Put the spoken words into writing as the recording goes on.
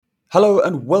Hello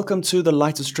and welcome to The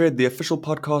Lightest Tread, the official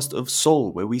podcast of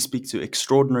Soul, where we speak to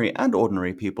extraordinary and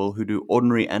ordinary people who do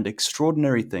ordinary and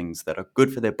extraordinary things that are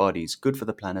good for their bodies, good for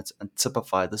the planet, and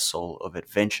typify the soul of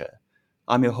adventure.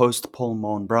 I'm your host, Paul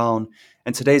Morn Brown,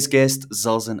 and today's guest,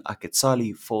 Zelzin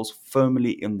Aketzalli, falls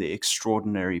firmly in the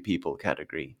extraordinary people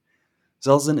category.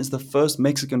 Zelzin is the first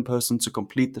Mexican person to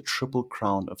complete the Triple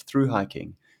Crown of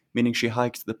Thru-Hiking, meaning she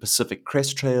hiked the Pacific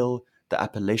Crest Trail, the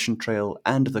Appalachian Trail,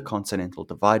 and the Continental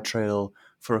Divide Trail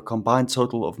for a combined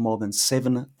total of more than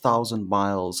 7,000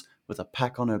 miles with a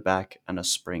pack on her back and a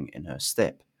spring in her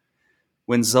step.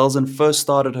 When Zelzin first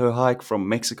started her hike from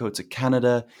Mexico to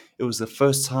Canada, it was the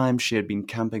first time she had been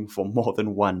camping for more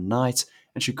than one night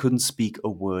and she couldn't speak a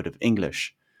word of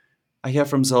English. I hear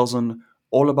from Zelzin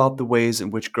all about the ways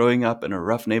in which growing up in a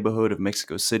rough neighborhood of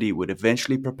Mexico City would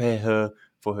eventually prepare her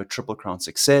for her Triple Crown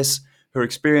success, her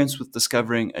experience with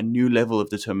discovering a new level of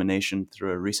determination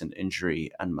through a recent injury,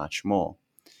 and much more.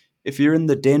 If you're in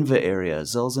the Denver area,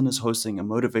 Zelzin is hosting a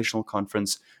motivational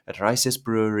conference at Rice's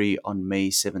Brewery on May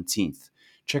 17th.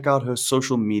 Check out her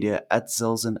social media at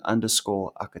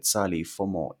Zelzin_Aketzalli for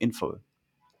more info.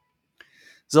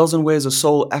 Zelzin wears a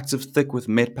sole active thick with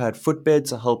MedPad footbed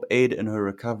to help aid in her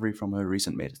recovery from her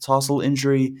recent metatarsal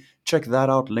injury. Check that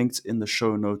out, linked in the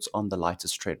show notes on the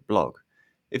Lightest Tread blog.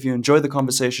 If you enjoyed the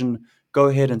conversation, go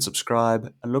ahead and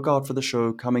subscribe and look out for the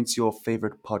show coming to your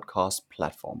favorite podcast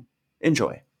platform.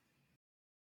 Enjoy.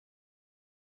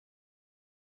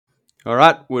 All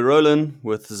right, we're rolling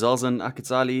with Zelzin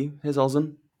Aketzalli. Hey,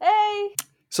 Zelzin. Hey!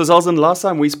 So, Zelzin, last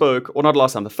time we spoke, or not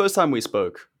last time, the first time we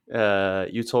spoke,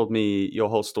 you told me your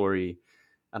whole story.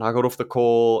 And I got off the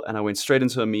call and I went straight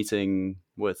into a meeting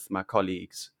with my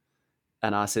colleagues.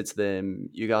 And I said to them,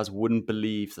 you guys wouldn't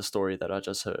believe the story that I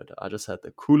just heard. I just had the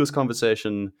coolest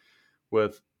conversation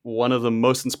with one of the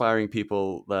most inspiring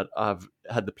people that I've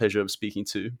had the pleasure of speaking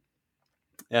to.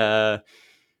 Uh,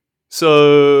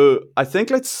 so I think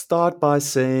let's start by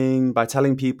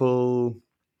telling people,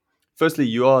 firstly,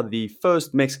 you are the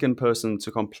first Mexican person to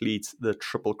complete the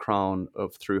Triple Crown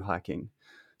of Thru-Hiking.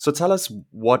 So tell us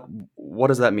what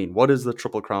does that mean? What is the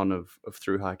Triple Crown of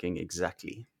Thru-Hiking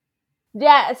exactly?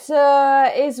 Yeah, so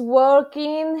it's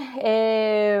walking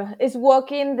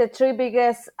the three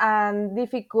biggest and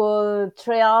difficult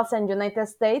trails in United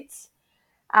States.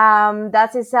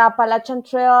 That is Appalachian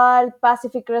Trail,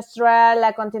 Pacific Crest Trail,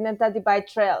 a Continental Divide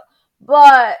Trail.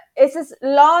 But it's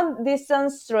long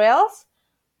distance trails,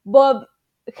 but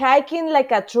hiking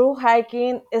like a true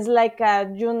hiking is like a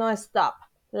stop.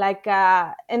 Like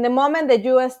in the moment that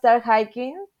you start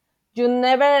hiking, you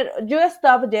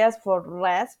stop just for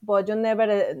rest, but you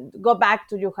never go back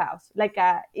to your house. Like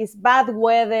it's bad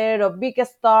weather or big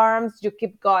storms, you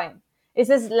keep going. This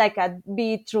is like a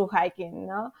be true hiking,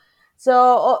 no?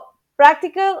 So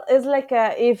practical is like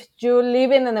if you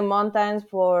living in the mountains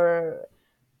for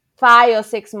 5 or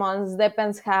 6 months,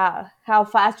 depends how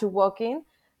fast you're walking.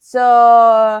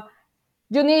 So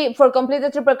you need, for complete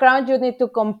the Triple Crown, you need to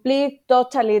complete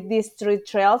totally these three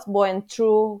trails going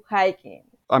through hiking.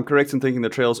 I'm correct in thinking the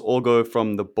trails all go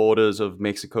from the borders of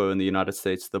Mexico and the United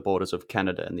States to the borders of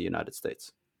Canada and the United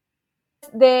States.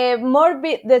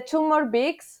 The two more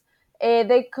bigs,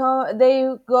 they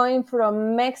going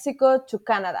from Mexico to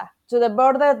Canada, to the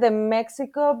border, the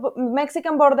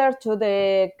Mexican border to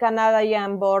the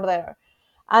Canadian border.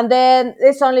 And then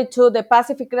it's only two, the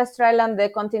Pacific Crest Trail and the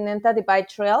Continental Divide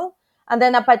Trail. And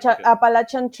then Okay.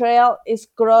 Appalachian Trail is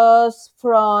crossed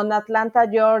from Atlanta,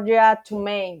 Georgia to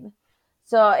Maine.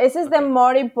 So this is the Okay.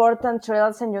 more important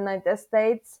trails in United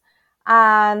States.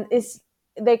 And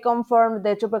they confirm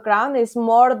the Triple Crown is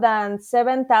more than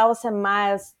 7,000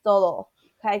 miles total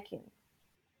hiking.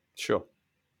 Sure.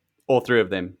 All three of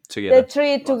them The together.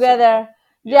 three About 7,000. together.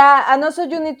 Yeah. Yeah, and also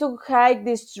you need to hike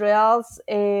these trails.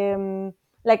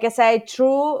 Like I said,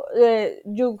 through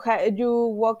you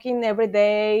walking every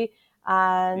day, Mm.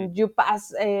 and you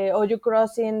pass or you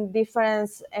cross in different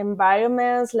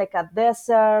environments like a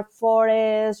desert,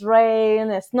 forest,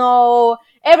 rain, snow,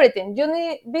 everything. You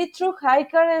need be true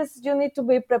hikers. You need to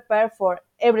be prepared for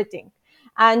everything,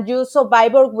 and you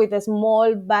survive with a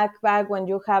small backpack when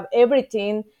you have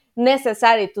everything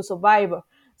necessary to survive.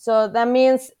 So that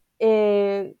means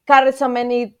carry so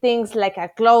many things like a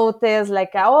clothes,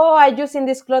 like oh, I using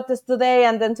these clothes today,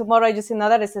 and then tomorrow I using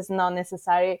other. This is not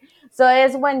necessary. So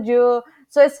it's when you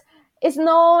so it's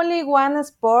not only one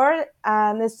sport,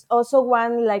 and it's also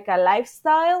one like a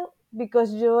lifestyle,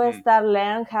 because you Mm. start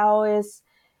learn how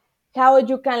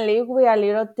you can live with a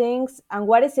little things and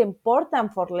what is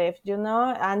important for life,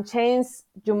 and change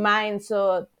your Mm. mind.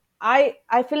 So I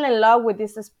feel in love with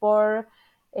this sport.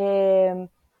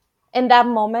 In that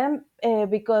moment,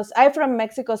 because I'm from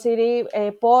Mexico City.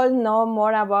 Paul know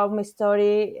more about my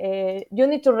story. You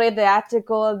need to read the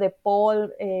article that Paul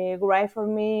write for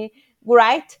me,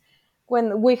 right?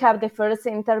 When we have the first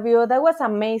interview, that was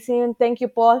amazing. Thank you,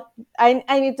 Paul.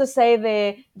 I need to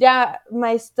say yeah,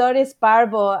 my story is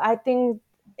powerful. I think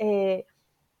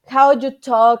how you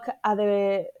talk at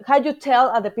the how you tell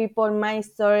other people my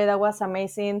story, that was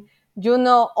amazing. You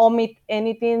know, omit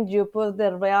anything, you put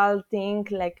the real thing,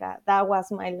 like that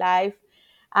was my life,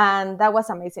 and that was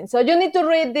amazing. So you need to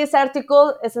read this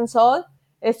article, Essential.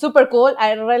 It's super cool.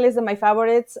 I really is my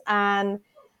favorites. And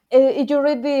if you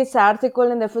read this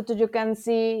article in the footage, you can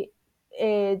see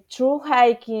true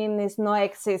hiking is no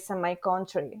exist in my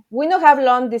country. We don't have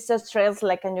long distance trails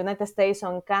like in United States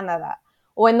or Canada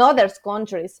or in other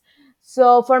countries.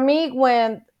 So for me,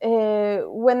 when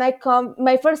I come,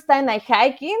 my first time I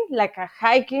hiking, like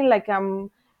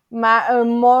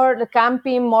more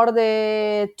camping, more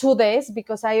the 2 days,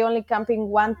 because I only camping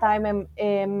one time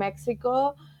in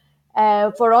Mexico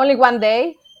for only one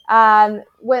day. And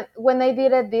when I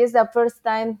did it this the first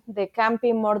time, the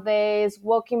camping more days,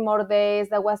 walking more days,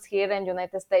 that was here in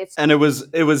United States. And it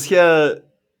was here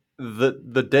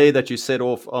the day that you set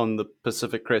off on the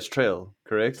Pacific Crest Trail,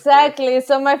 correct? Exactly.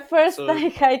 So my first So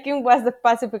time hiking was the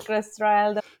Pacific Crest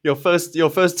Trail. your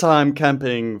first time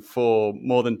camping for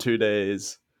more than 2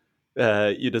 days,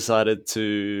 you decided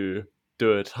to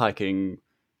do it hiking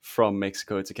from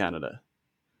Mexico to Canada.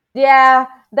 Yeah,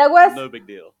 that was. No big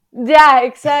deal. Yeah,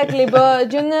 exactly.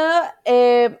 But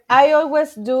I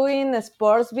always doing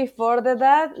sports before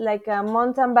that, like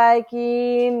mountain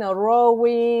biking or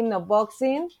rowing or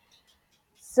boxing.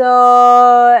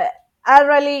 So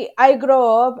I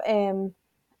grow up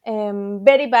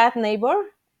very bad neighbor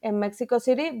in Mexico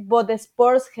City, but the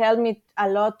sports help me a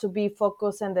lot to be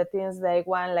focused on the things that I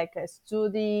want, like a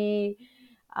study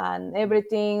and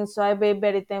everything. So I be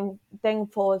very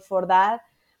thankful for that.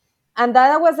 And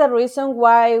that was the reason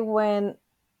why when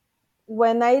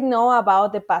I know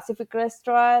about the Pacific Crest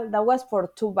Trail, that was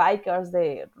for two bikers.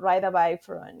 They ride a bike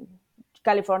from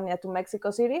California to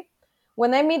Mexico City.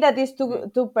 When I meet that these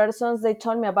Mm. two persons, they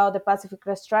told me about the Pacific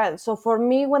Crest Trail. So for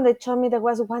me, when they told me there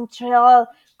was one trail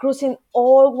cruising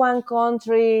all one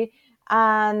country,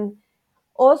 and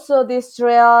also this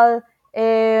trail,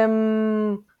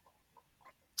 um,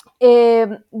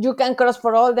 you can cross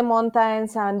for all the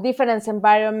mountains and different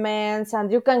environments,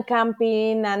 and you can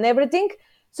camping and everything.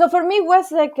 So for me it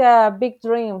was like a big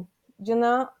dream, you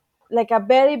know, like a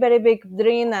very very big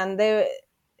dream. And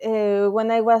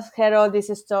when I was heard all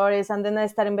these stories, and then I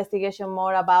started investigation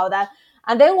more about that,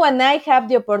 and then when I have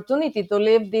the opportunity to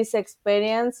live this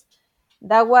experience,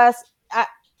 that was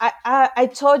I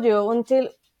told you, until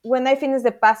when I finish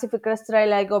the Pacific Crest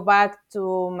Trail, I go back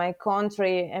to my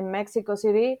country in Mexico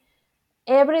City.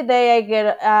 Every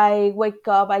day I wake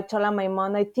up, I tell my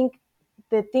mom, I think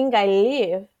the thing I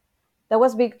live, that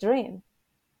was big dream.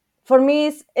 For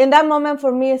me, in that moment,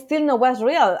 for me, it still no was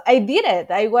real. I did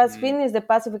it. I was Mm. finished the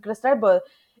Pacific Crest Trail, but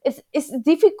it's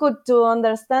difficult to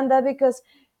understand that, because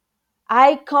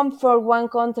I come from one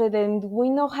country and we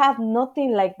don't have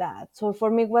nothing like that. So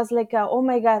for me, it was like, oh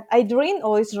my God, I dream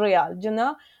or it's real, you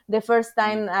know? The first Mm.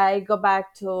 time I go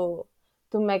back to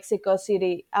Mexico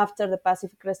City after the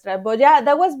Pacific Crest Trail. But yeah,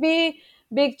 that was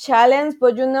big challenge.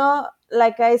 But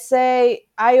like I say,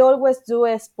 I always do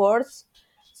sports.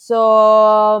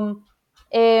 So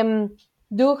um,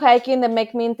 do hiking that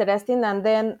make me interesting. And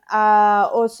then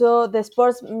also the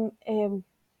sports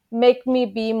make me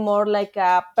be more like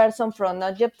a person from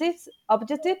objectives.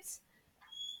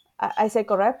 I say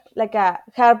correct, like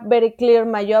have very clear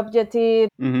my objective.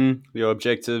 Your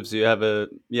objectives. You have a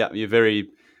yeah.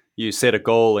 You set a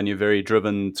goal and you're very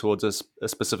driven towards a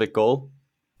specific goal.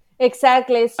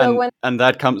 Exactly. So and when and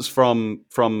that comes from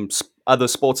other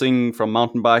sporting, from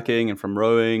mountain biking and from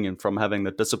rowing and from having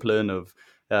the discipline of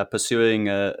pursuing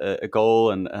a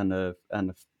goal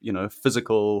and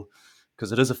physical,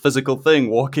 because it is a physical thing,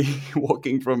 walking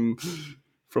walking from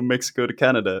Mexico to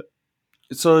Canada.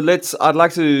 So I'd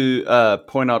like to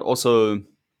point out also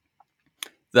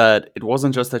that it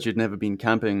wasn't just that you'd never been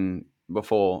camping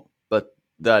before, but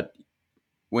that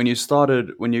when you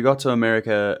got to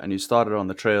America and you started on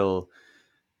the trail,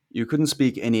 you couldn't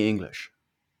speak any English.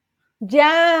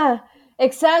 yeah,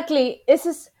 exactly. This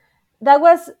is that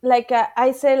was like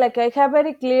I say, like I have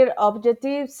very clear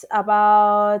objectives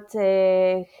about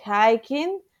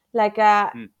hiking. Like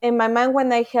Mm. in my mind,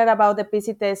 when I heard about the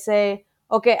PCT, I say,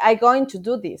 okay, I'm going to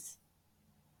do this,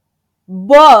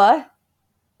 but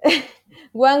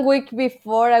one week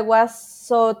before I was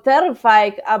so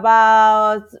terrified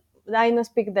about I don't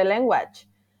speak the language.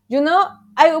 You know,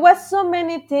 I was so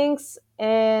many things,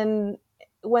 and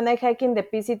when I hike in the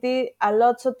PCT, a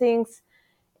lot of things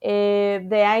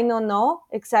that I don't know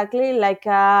exactly, like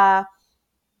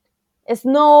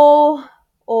snow,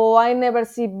 or I never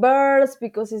see birds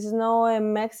because it's snow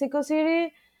in Mexico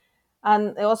City,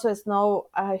 and also snow.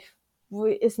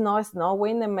 It's not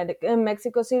snowing in, in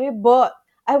Mexico City, but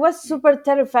I was Mm, super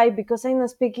terrified because I don't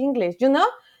speak English. You know,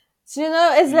 so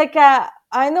it's mm, like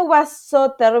I know was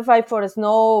so terrified for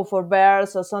snow, for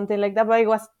bears, or something like that, but I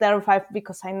was terrified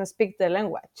because I don't speak the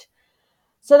language.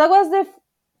 So that was the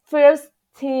first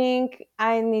thing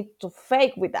I need to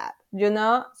fake with that.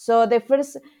 So the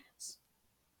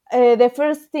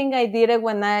first thing I did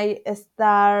when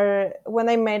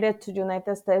I made it to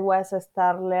United States was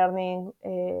start learning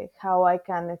how I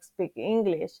can speak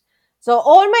English. So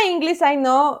all my English I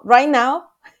know right now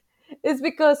is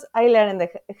because I learned the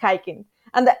hiking.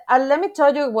 And let me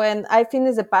tell you, when I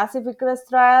finished the Pacific Crest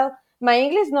Trail, my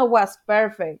English no was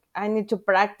perfect. I need to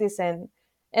practice, and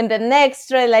the next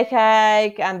trail I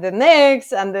hike, and the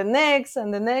next, and the next,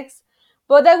 and the next.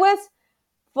 But that was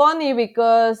funny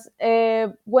because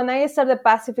when I started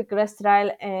Pacific Crest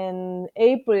Trail in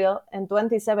April in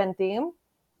 2017,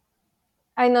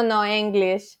 I don't know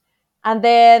English. And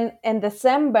then in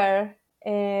December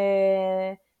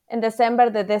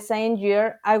the same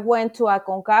year, I went to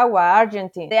Aconcagua,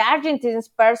 Argentina. The Argentine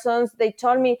persons, they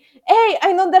told me, "Hey,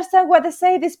 I don't understand what they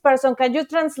say. This person, can you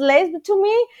translate to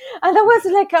me?" And I was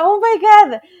like, "Oh my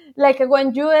god!" Like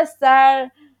when you start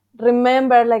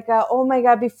remember, like, oh my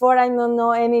god, before I don't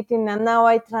know anything, and now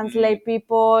I mm, translate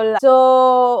people.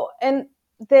 So and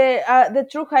the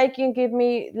Thru-Hiking give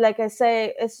me, like I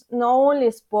say, it's not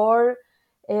only sport,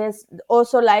 it's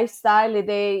also lifestyle.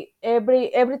 They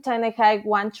every time I hike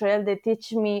one trail, they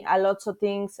teach me a lot of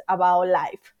things about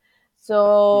life.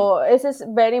 mm, So this is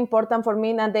very important for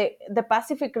me. And the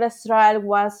Pacific Crest Trail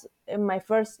was my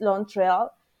first long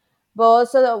trail, but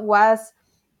also was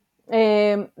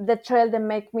the trail that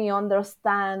make me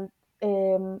understand.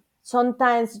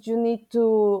 Sometimes you need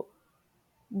to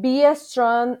be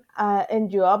strong in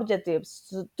your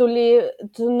objectives, to live,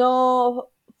 to know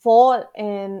fall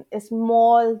in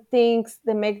small things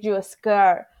that make you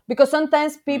scared, because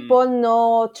sometimes mm, people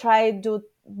no try do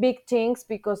big things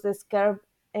because they're scared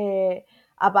uh,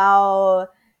 about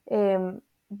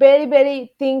very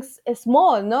very things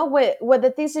small, no, where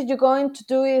the things that you're going to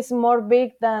do is more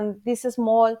big than this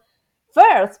small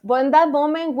first. But in that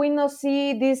moment we not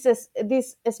see this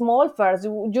small first.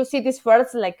 You see this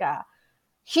first like a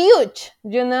huge,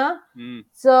 mm, mm,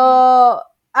 So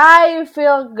I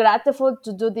feel grateful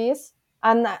to do this.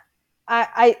 And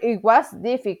it was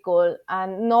difficult,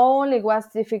 and not only was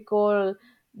difficult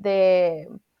the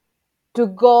to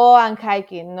go and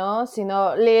hiking, no,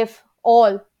 live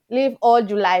all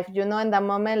your life, in the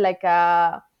moment, like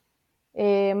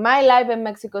my life in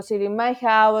Mexico City, my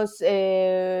house,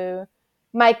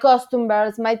 my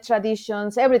customers, my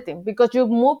traditions, everything, because you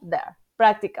move there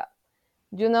practical,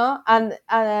 mm,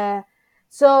 and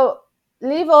so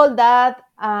live all that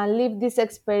and live this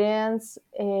experience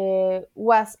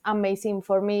was amazing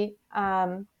for me.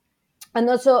 And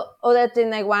also, other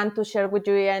thing I want to share with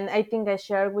you, and I think I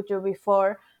shared with you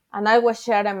before, and I was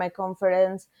sharing at my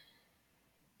conference.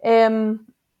 um,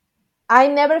 I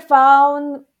never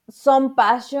found some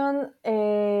passion,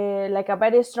 like a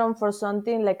very strong for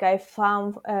something like I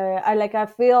found, I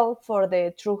feel for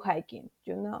the Thru-Hiking,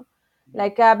 mm,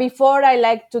 Like before, I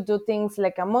like to do things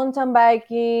like a mountain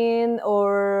biking,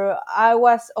 or I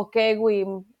was okay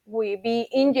we be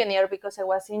engineer because I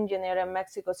was engineer in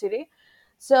Mexico City.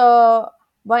 So,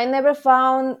 but I never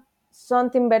found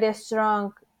something very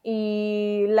strong,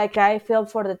 like I feel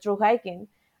for the Thru-Hiking.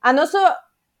 And also,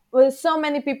 with so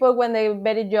many people when they're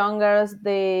very younger,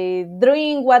 they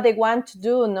dream what they want to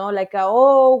do, no, like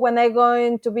oh, when I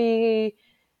going to be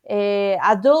a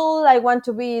adult, I want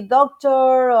to be doctor,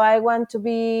 or I want to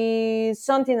be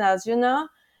something else,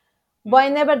 but mm, I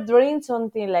never dreamed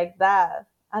something like that.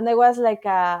 And I was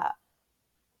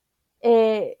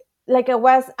a like I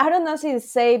was, I don't know if you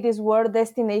say this word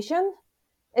destination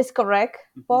is correct,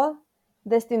 mhm, Paul.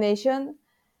 Destination,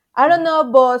 I don't mhm,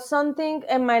 know, but something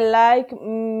in my life,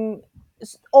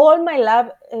 all my life,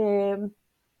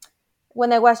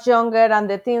 when I was younger, and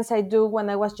the things I do when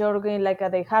I was younger, like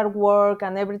the hard work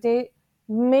and everything,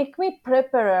 make me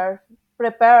prepared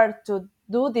to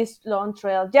do this long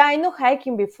trail. Yeah, I know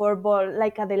hiking before, but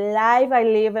like the life I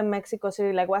live in Mexico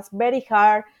City, like was very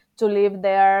hard to live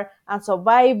there, and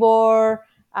survivor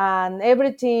and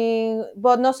everything,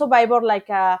 but not survivor like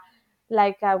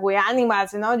with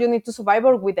animals, you need to survive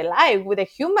with the life, with the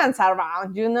humans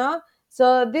around,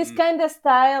 So this Mm. kind of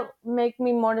style make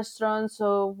me more strong.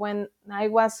 So when I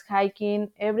was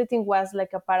hiking, everything was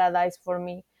like a paradise for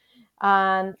me.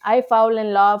 And I fell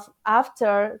in love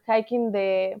after hiking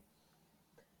the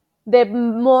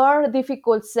more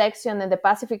difficult section in the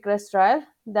Pacific Crest Trail.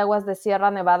 That was the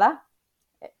Sierra Nevada.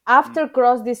 Mm. After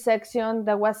cross this section,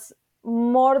 there was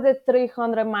more than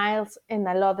 300 miles and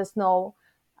a lot of snow.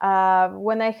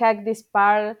 When I hiked this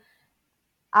part,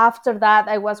 after that,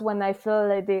 I was when I feel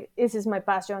like this is my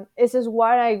passion. This is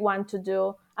what I want to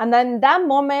do. And then that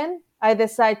moment, I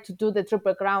decided to do the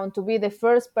Triple Crown, to be the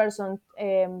first person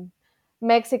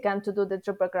Mexican to do the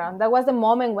Triple Crown. That was the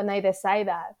moment when I decided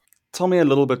that. Tell me a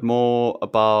little bit more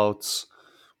about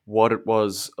what it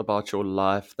was about your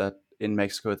life that in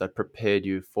Mexico that prepared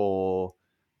you for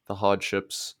the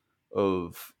hardships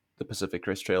of the Pacific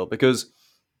Crest Trail. Because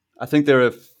I think there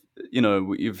are,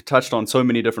 you've touched on so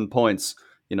many different points.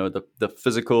 The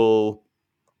physical,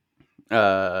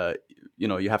 uh,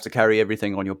 you have to carry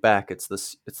everything on your back. It's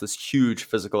this huge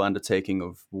physical undertaking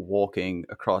of walking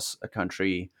across a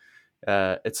country.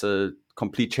 It's a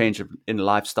complete change in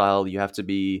lifestyle. You have to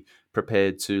be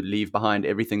prepared to leave behind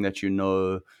everything that you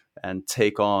know and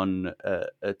take on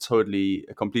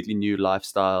a completely new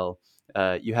lifestyle.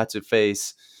 You had to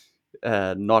face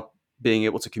not being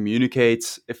able to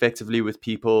communicate effectively with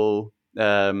people.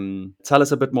 Tell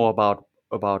us a bit more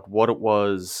about what it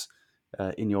was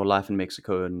in your life in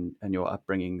Mexico and your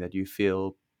upbringing that you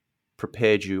feel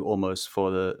prepared you almost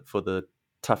for the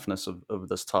toughness of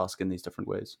this task in these different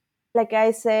ways. Like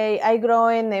I say, I grow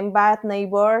in a bad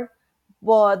neighbor,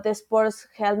 but the sports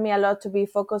helped me a lot to be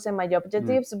focused on my Mm.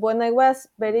 objectives. When I was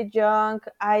very young,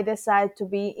 I decided to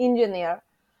be engineer,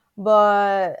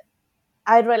 but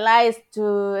I realized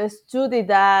to study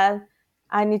that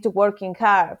I need to working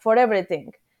hard for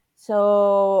everything.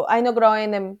 So I know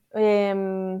growing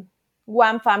in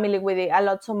one family with a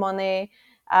lot of money,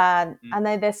 and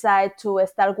I decided to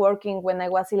start working when I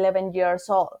was 11 years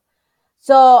old.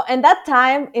 So in that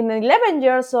time, in 11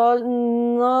 years old,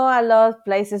 no a lot of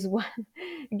places want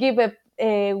give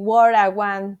a word I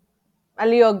want a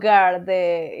little girl,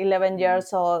 the 11 Mm.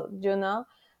 years old.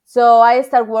 So I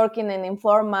start working in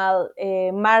informal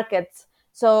markets.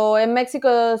 So in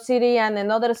Mexico City and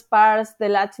in other parts, the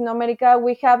Latin America,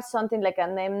 we have something like a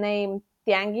name named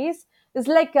Tianguis. It's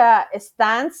like a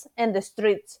stands in the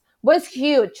streets, but it's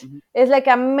huge. Mhm. It's like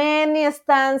a many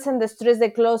stands in the streets, they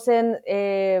closing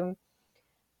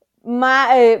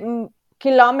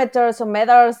kilometers or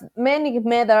meters, many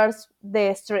meters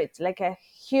the streets, like a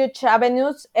huge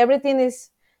avenues. Everything is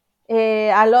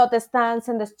a lot of stands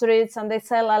in the streets, and they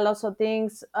sell a lot of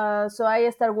things. So I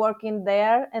start working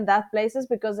there in that places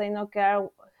because they don't care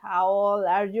how old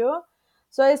are you.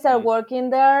 So I start Mm. working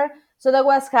there. So that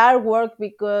was hard work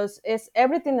because it's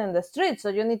everything in the street. So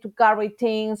you need to carry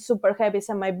things super heavy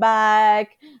on my back,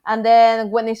 and then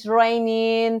when it's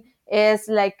raining, it's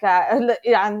like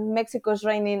and Mexico's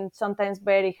raining sometimes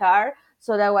very hard.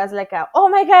 So that was like oh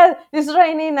my god, it's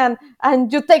raining,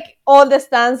 and you take all the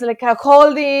stands like a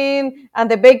holding, and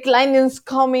the big linings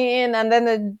come in, and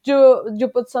then you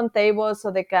put some tables so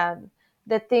they can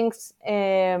the things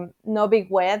no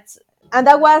big wet. And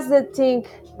that was the thing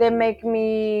that make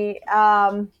me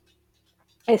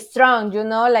strong,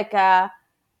 like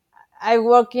I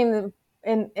work in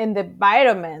the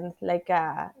environment, like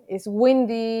it's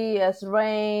windy, it's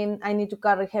rain, I need to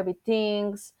carry heavy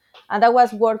things. And I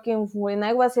was working when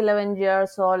I was 11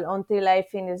 years old until I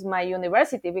finished my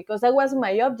university, because that was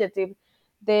my objective,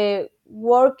 the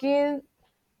working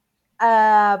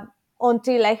uh,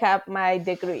 until I have my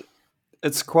degree.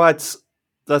 It's quite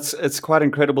it's quite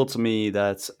incredible to me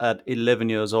that at 11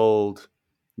 years old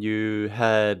you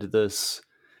had this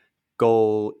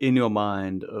goal in your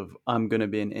mind of I'm going to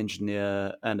be an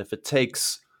engineer, and if it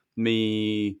takes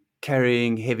me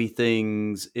carrying heavy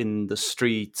things in the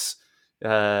streets,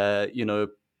 uh, you know,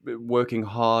 working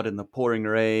hard in the pouring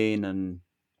rain, and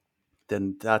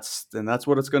then that's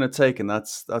what it's going to take, and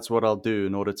that's what I'll do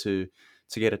in order to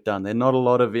get it done. There are not a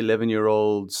lot of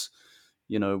 11-year-olds,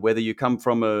 whether you come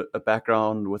from a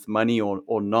background with money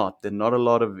or not. There are not a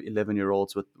lot of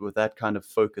 11-year-olds with that kind of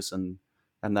focus and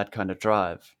that kind of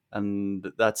drive, and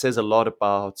that says a lot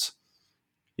about,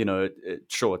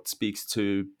 sure, it speaks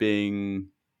to being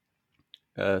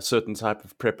a certain type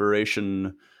of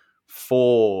preparation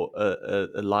for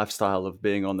a lifestyle of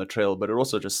being on the trail, but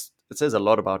it says a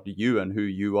lot about you and who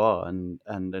you are, and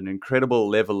an incredible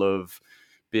level of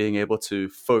being able to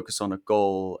focus on a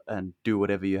goal and do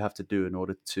whatever you have to do in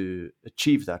order to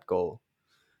achieve that goal.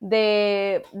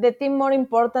 The thing more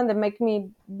important that make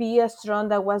me be as strong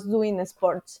that was doing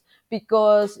sports,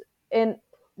 because in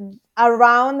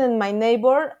around in my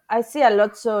neighbor, I see a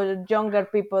lot of younger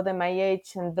people than my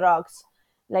age and drugs.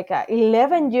 Like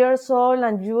 11 years old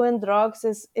and you in drugs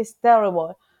is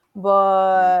terrible.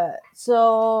 But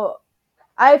so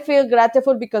I feel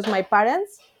grateful because my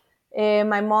parents,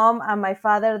 my mom and my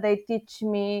father, they teach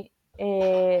me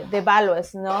the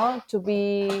values, no, to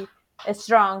be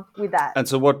strong with that. And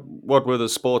so, what were the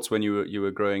sports when you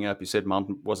were growing up? You said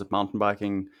mountain. Was it mountain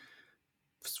biking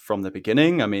from the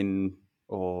beginning? I mean,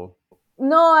 or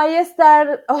No, I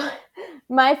start. Oh,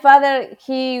 my father,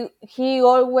 he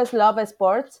always loved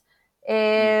sports.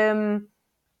 mm, Um,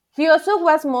 he also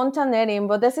was mountaineering,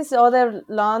 but this is other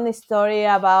long story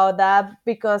about that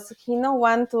because he no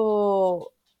want to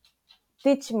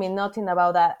teach me nothing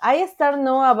about that. I start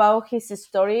know about his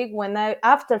story when I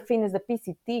after finish the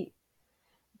PCT.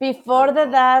 Before oh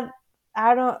that, wow,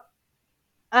 I don't.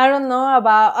 I don't know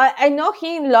about. I know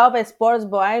he loves sports,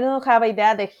 but I don't have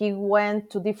idea that he went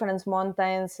to different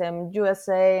mountains in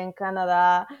USA and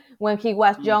Canada when he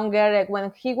was mm, younger.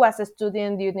 When he was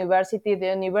studying the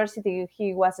university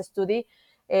he was studying,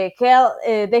 hell,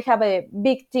 they have a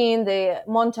big team, the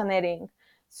mountaineering.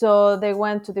 So they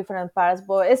went to different parts.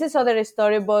 But this is other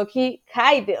story. But he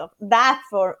hid that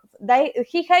for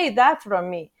he hid that from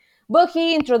me. But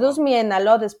he introduced wow, me in a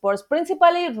lot of sports,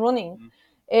 principally running. mm,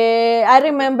 I okay,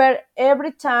 remember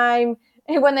every time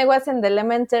when I was in the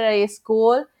elementary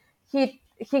school, he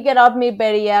get up me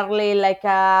very early, like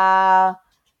 5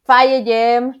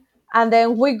 a.m. And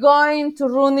then we going to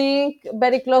running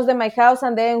very close to my house,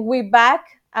 and then we back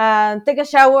and take a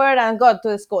shower and go to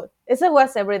the school. It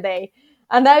was every day,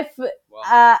 and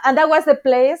wow, and that was the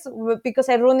place because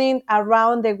I running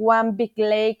around the one big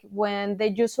lake when they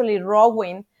usually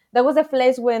rowing. That was the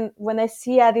place when I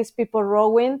see these people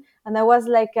rowing, and I was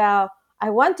like, I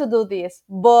want to do this,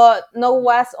 but no mm,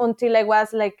 was until I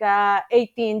was like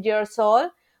 18 years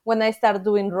old when I started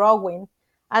doing rowing.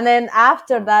 And then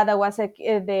after wow, that, I was like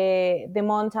the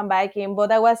mountain biking,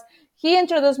 but I was he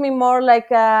introduced me more like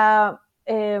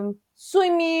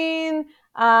swimming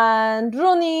and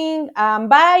running and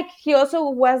bike. He also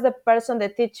was the person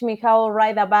that teach me how to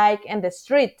ride a bike in the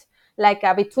street, like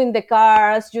between the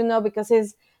cars, because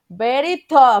it's very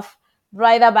tough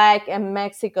ride a bike in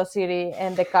Mexico City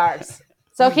and the cars.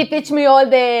 So he teach me all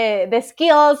the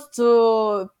skills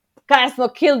to cars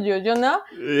not kill you.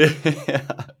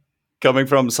 yeah. Coming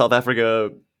from South Africa,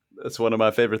 that's one of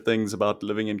my favorite things about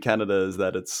living in Canada is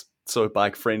that it's so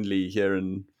bike friendly here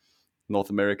in North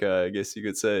America. I guess you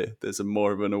could say there's a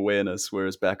more of an awareness,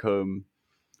 whereas back home,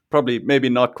 probably maybe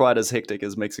not quite as hectic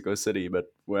as Mexico City, but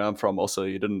where I'm from, also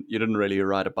you didn't really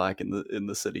ride a bike in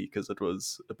the city because it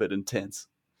was a bit intense.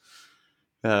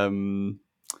 Um,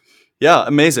 yeah,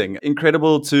 amazing,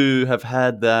 incredible to have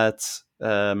had that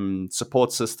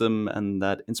support system and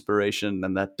that inspiration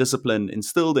and that discipline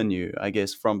instilled in you, I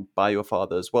guess, from by your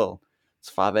father as well. It's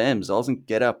 5 a.m. Zelzin,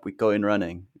 get up, we're going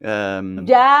running.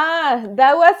 Yeah,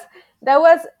 that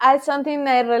was something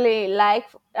I really like.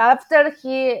 After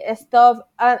he stopped,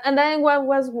 and then what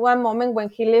was one moment when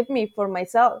he left me for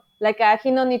myself. Like he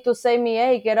no need to say me,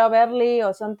 "Hey, get up early"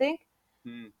 or something.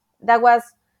 Mm, That was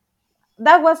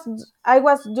that was I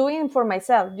was doing for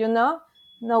myself. No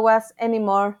was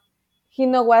anymore. He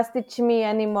no was teaching me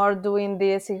anymore doing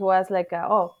this. He was like,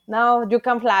 oh, now you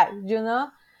can fly.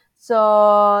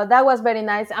 So that was very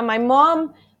nice. And my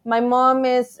mom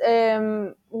is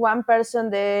one person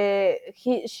that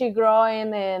she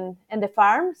growing in the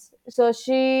farms. So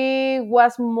she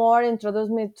was more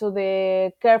introduced me to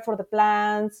the care for the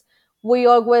plants. We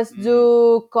always mm,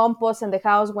 do compost in the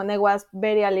house when I was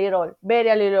very little,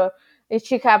 very little.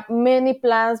 She had many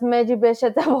plants, many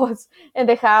vegetables in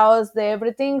the house,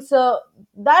 everything. So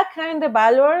that kind of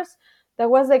values that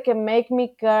was like a make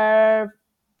me care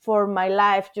for my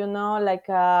life, like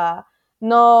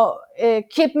no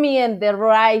keep me in the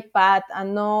right path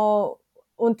and no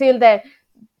until the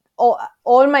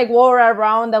all my world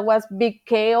around that was big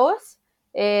chaos.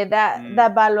 That mm,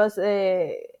 that values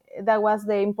that was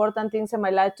the important things in my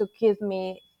life to keep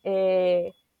me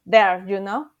there.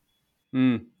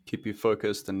 keep you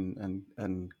focused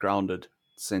and grounded,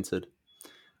 centered.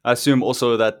 I assume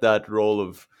also that that role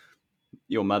of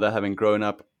your mother having grown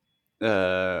up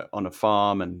on a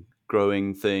farm and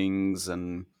growing things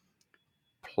and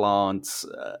plants.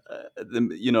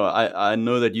 I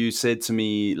know that you said to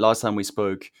me last time we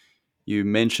spoke, you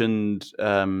mentioned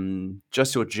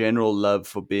just your general love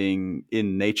for being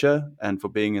in nature and for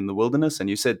being in the wilderness. And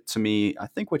you said to me, I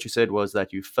think what you said was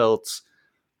that you felt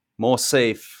more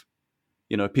safe.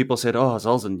 People said, "Oh,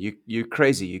 Zolzan, you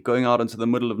crazy! You're going out into the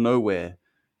middle of nowhere.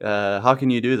 How can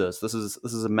you do this? This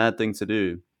is a mad thing to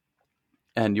do."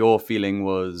 and your feeling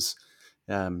was,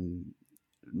 um,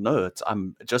 no,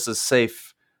 I'm just as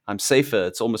safe. I'm safer.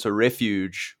 It's almost a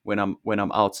refuge when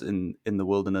I'm out in the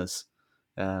wilderness,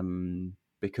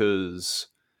 because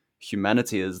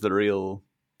humanity is the real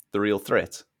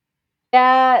threat.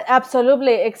 Yeah,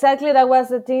 absolutely. Exactly. That was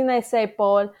the thing I say,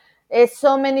 Paul. It's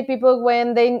so many people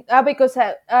when they because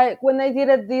when I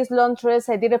did these long trips,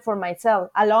 I did it for myself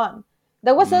alone.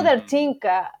 That was Mm, other thing.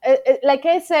 Like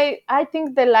I say, I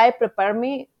think the life prepared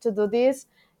me to do this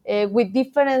with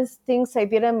different things I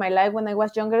did in my life when I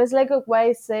was younger. It's like why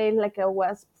I say like it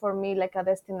was for me like a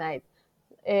destiny.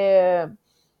 Uh,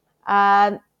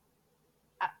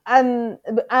 and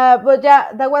but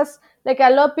yeah, that was like a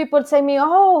lot of people say me,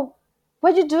 oh,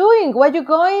 what you doing, why you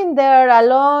going there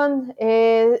alone,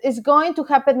 it's going to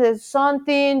happen there's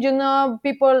something,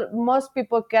 people, most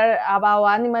people care about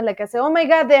animals, like I say, oh my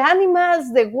god, the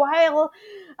animals, the wild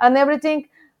and everything.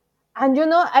 And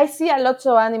I see a lot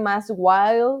of animals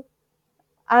wild,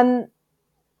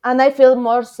 and I feel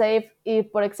more safe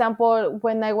if, for example,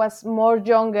 when I was more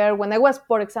younger, when I was,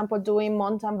 for example, doing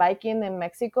mountain biking in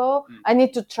Mexico, mm, I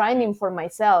need to training mm, for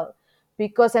myself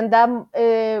because in that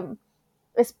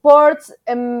sports,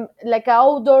 like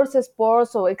outdoors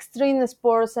sports or extreme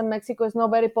sports in Mexico, is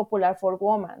not very popular for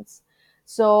women.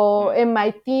 So mm, in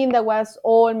my team, that was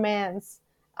all men's.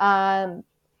 Um,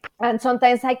 and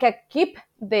sometimes I can keep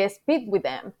the speed with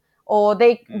them, or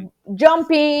they mm,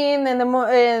 jump in and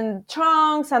and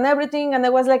trunks and everything, and I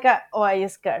was like, oh, I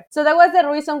scared. So that was the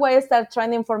reason why I started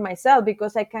training for myself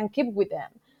because I can keep with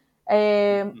them.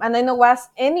 mm, And I know was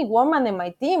any woman in my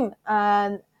team,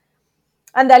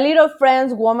 and the little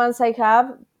friends, women I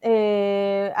have,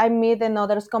 I meet in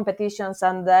others competitions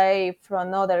and they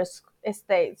from other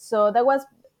states. So that was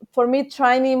for me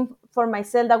training for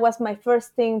myself. That was my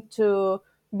first thing to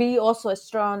be also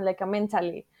strong, like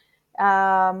mentally.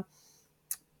 Um,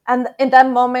 and in that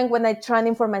moment when I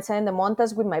training for myself in the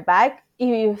mountains with my bike,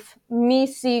 if me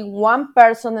see one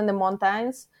person in the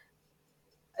mountains,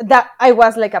 that I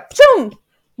was like a pshum,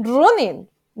 running,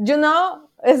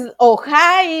 is or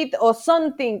hide or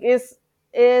something is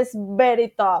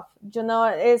very tough,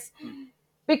 it's mm,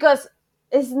 because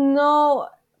it's no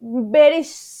very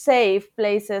safe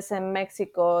places in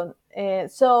Mexico.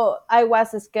 So I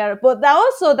was scared, but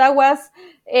that was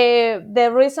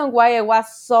the reason why I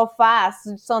was so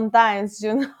fast sometimes,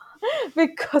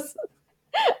 because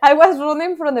I was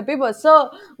running from the people.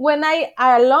 So when I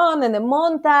are alone in the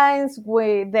mountains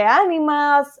with the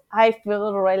animals, I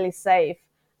feel really safe.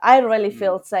 I really mm,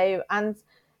 feel safe,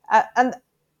 uh, and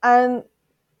and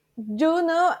you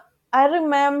know, I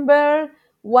remember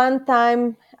one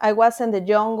time I was in the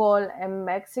jungle in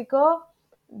Mexico,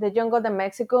 the jungle in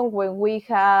Mexico when we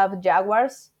have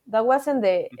jaguars. That was in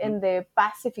the mhm,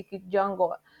 Pacific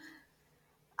jungle,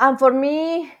 and for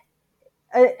me,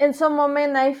 in some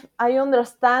moment I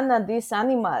understand that these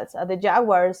animals the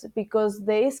jaguars because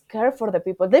they scare for the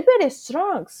people, they're very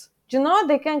strong,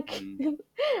 they can mm, kill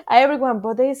everyone,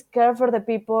 but they scare for the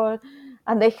people,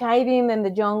 and they hiding in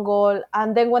the jungle.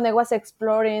 And then when I was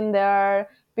exploring there,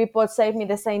 people say me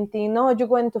the same thing, no, you're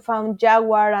going to find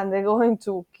jaguar and they're going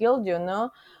to kill you,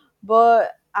 no.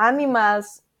 But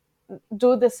animals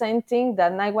do the same thing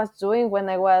that I was doing when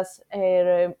I was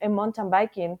mountain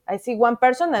biking. I see one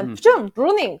person and mhm. pshum,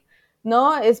 running.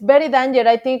 No, it's very dangerous.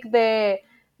 I think the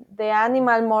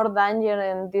animal more danger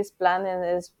in this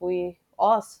planet is we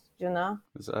us.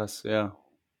 It's us, yeah,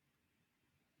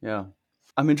 yeah.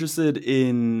 I'm interested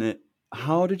in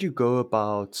how did you go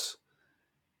about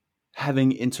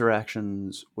having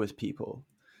interactions with people,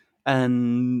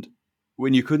 and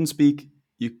when you couldn't speak,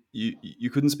 you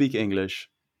couldn't speak English.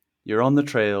 You're on the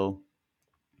trail.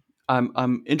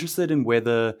 I'm interested in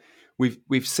whether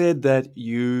we've said that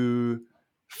you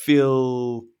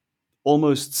feel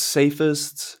almost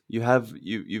safest.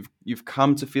 You've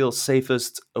come to feel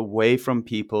safest away from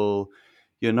people.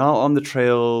 You're now on the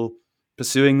trail,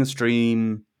 pursuing the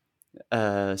stream,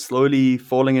 slowly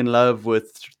falling in love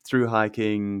with through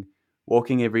hiking,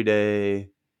 walking every day,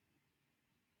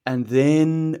 and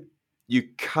then you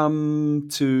come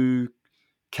to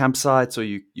campsites, or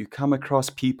you come across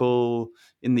people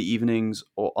in the evenings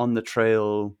or on the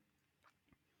trail.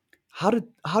 How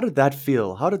did that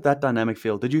feel? How did that dynamic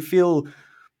feel? Did you feel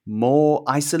more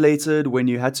isolated when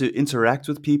you had to interact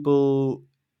with people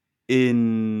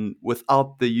in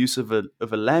without the use of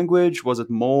a language? Was it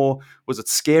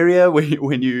scarier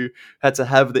when you had to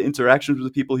have the interactions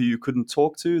with people who you couldn't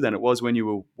talk to than it was when you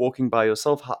were walking by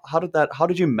yourself? How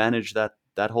did you manage that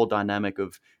whole dynamic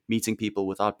of meeting people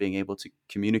without being able to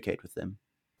communicate with them?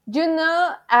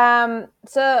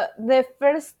 So the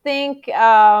first thing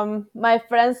my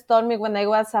friends told me when I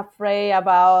was afraid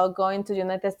about going to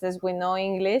United States with no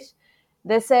English,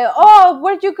 they say, "Oh,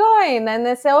 where you going?" And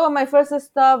I say, "Oh, my first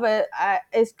stop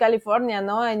is California.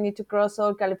 No, I need to cross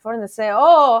all California." Say,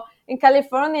 "Oh, in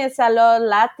California, it's a lot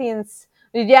Latins."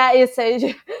 Yeah, it's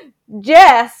a,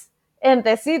 yes, in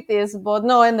the cities, but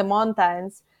no in the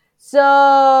mountains.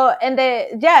 So, and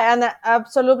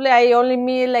absolutely, I only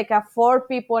meet like a four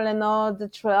people in all the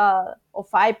trail, or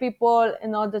five people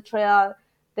in all the trail.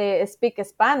 They speak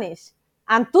Spanish,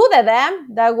 and two of them,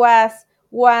 that was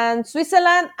one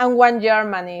Switzerland and one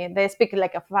Germany. They speak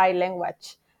like a five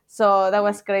language. So that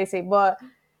was crazy.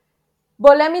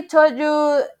 But let me tell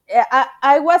you,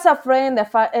 I was afraid in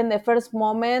in the first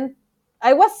moment.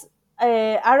 I was,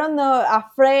 I don't know,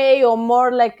 afraid, or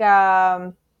more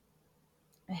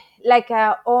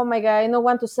oh my god, I don't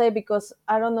want to say because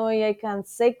I don't know if I can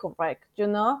say correct,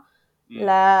 Mm,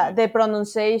 mm, the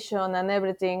pronunciation and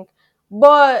everything.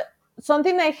 But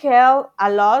something I held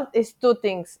a lot is two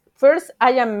things. First,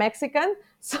 I am Mexican,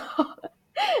 so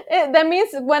that means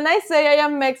when I say I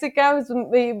am Mexican,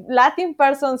 Latin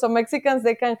persons or Mexicans,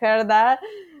 they can hear that.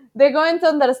 They're going to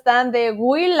understand that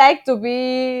we like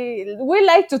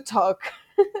to talk.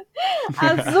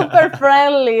 And super mm.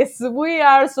 friendly. We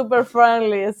are super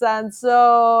friendly, and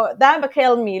so that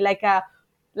helped me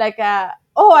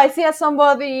oh, I see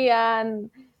somebody, and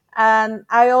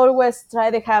I always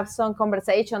try to have some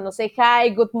conversation or say hi,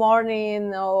 good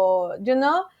morning, or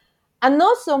and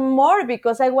also more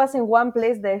because I was in one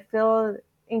place that I feel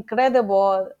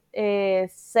incredible,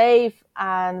 safe,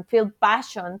 and feel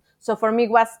passion. So for me,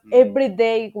 was Mm, every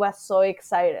day was so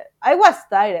excited. I was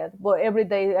tired, but every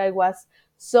day I was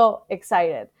so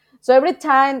excited. So every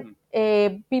time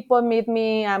mm, people meet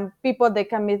me, and people they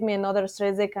can meet me in other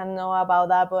streets, they can know about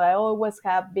that. But I always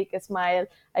have big smile.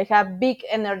 I have big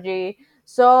energy.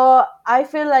 So I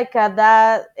feel like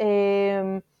that.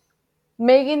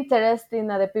 Make interesting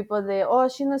at the people that, oh,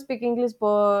 she not speak English,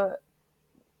 but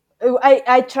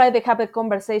I try to have a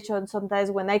conversation sometimes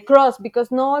when I cross,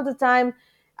 because not all the time.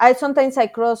 I sometimes I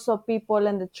cross some people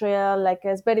in the trail, like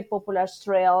it's very popular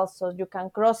trail, so you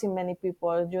can cross in many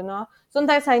people,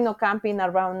 Sometimes I know camping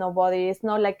around nobody. It's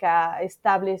not like a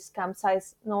established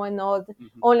campsites, no, and all,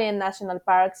 mhm, only in national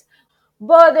parks.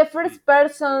 But the mm. first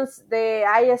persons the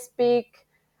I speak,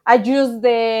 I use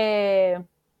the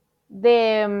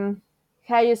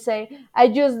how you say, I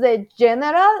use the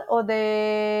general or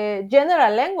the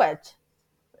general language.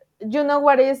 You know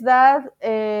what is that?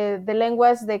 The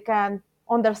language they can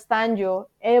understand you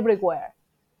everywhere.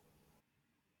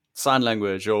 Sign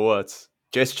language or what?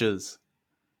 Gestures.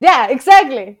 Yeah,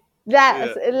 exactly. Yeah,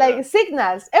 Yes, yeah. like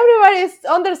signals. Everybody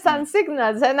Mm, understands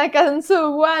signals, and I can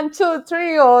do one, two,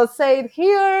 three, or say it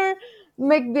here,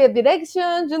 make the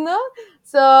directions.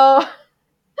 So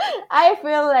I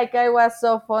feel like I was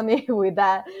so funny with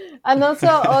that. And also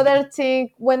other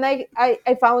thing, when I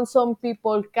found some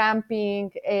people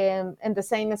camping in the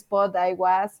same spot I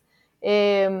was.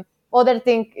 Other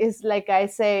thing is, like I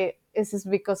say, is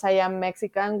because I am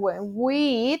Mexican. When we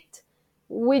eat,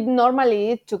 we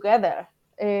normally eat together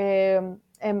in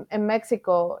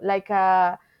Mexico.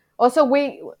 Also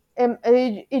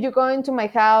if you go into my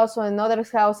house or in other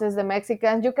houses, the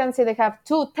Mexicans, you can see they have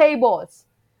two tables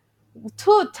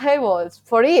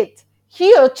for it,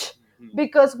 huge, mm,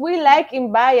 because we like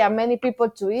invite many people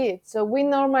to eat, so we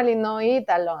normally no eat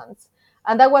alone.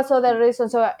 And that was other mm, reason.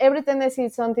 So every time I see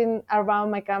something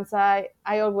around my campsite,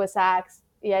 I always ask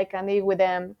if I can eat with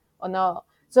them or no.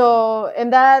 mm, So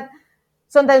and that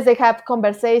sometimes they have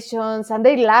conversations and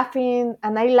they laughing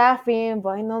and I laughing, but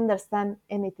I don't understand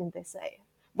anything they say.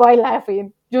 Why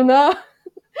laughing?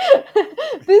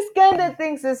 These kind of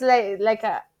things is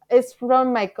it's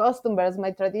from my customers,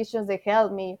 my traditions. They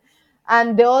help me.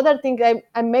 And the other thing,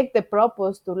 I make the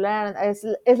purpose to learn.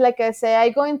 It's like I say,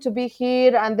 I'm going to be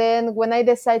here, and then when I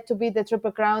decide to be the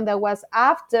Triple Crown, that was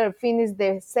after finish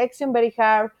the section very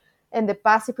hard in the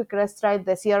Pacific Crest Trail,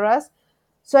 the Sierras.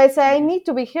 So I say I mhm, need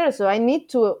to be here, so I need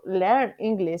to learn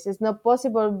English. It's not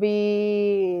possible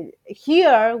be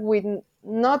here with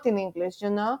not in English.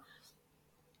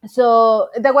 So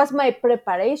that was my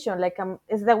preparation,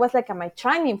 that was like my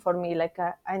training for me,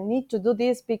 I need to do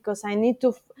this because I need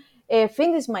to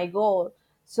finish my goal.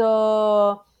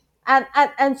 So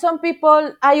and some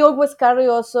people, I always carry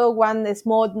also one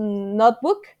small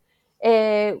notebook.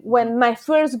 mhm, When my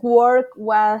first work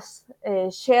was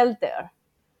shelter,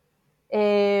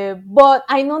 but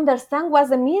I don't understand what's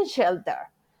the mean shelter.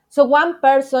 So one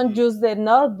person mm, used the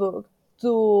notebook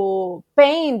to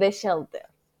paint the shelter.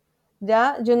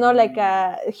 Yeah,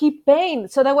 mm, he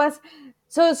painted. So that was,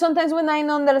 So sometimes when I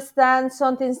don't understand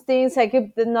something things, I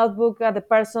give the notebook at the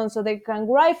person so they can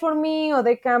write for me or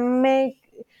they can make.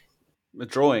 A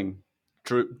drawing.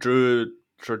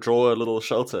 Draw a little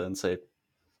shelter and say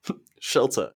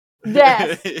shelter.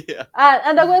 Yes. Yeah.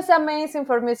 And that was amazing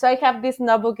for me. So I have this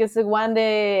notebook is one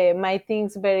of my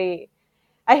things very.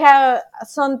 I have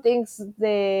some things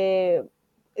the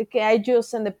okay, I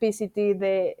use in the PCT.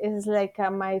 The is like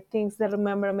my things that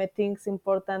remember my things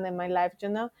important in my life.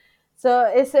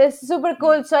 So it's super Mm,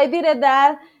 cool. So I did it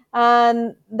that,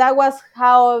 and that was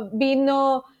how be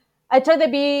no. I try to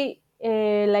be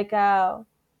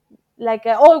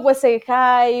always say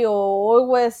hi or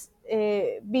always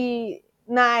be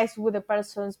nice with the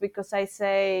persons because I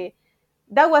say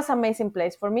that was amazing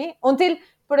place for me until,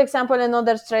 for example, in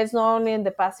other trails, not only in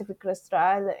the Pacific Crest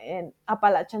Trail and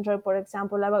Appalachian Trail, for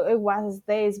example, it was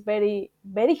days very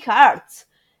very hard.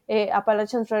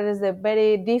 Appalachian Trail is a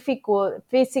very difficult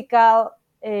physical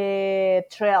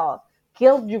trail.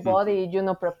 Kill your mhm,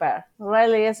 body, prepare.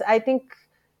 Really, is I think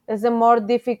it's the more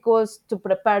difficult to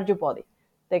prepare your body.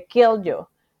 They kill you.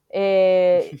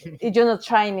 You're not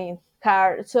training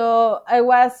hard. So I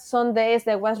was some days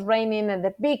that was raining and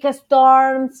the big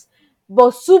storms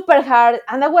was super hard,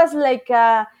 and I was like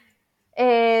 12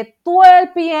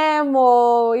 p.m.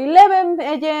 or 11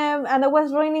 a.m. and it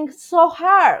was raining so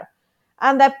hard.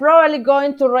 And I probably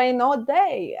going to rain all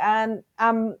day. And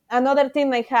another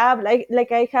thing I have,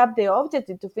 like I have the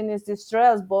objective to finish these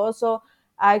trails, but also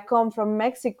I come from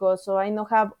Mexico, so I don't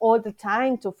have all the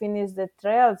time to finish the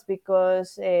trails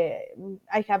because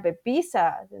I have a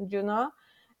visa, and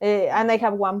I mm,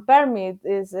 have one permit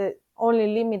is only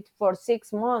limit for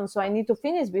 6 months, so I need to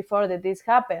finish before this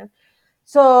happens.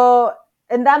 So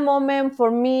in that moment,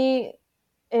 for me,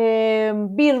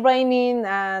 big raining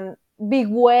and big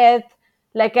wet.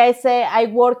 Like I say, I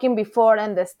working before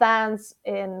in the stands,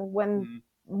 and when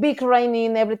mm, big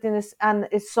raining, everything is and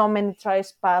it's so many trash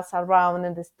pass around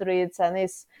in the streets, and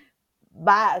it's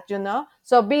bad.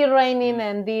 So big raining mm.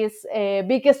 and these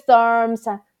big storms.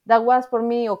 That was for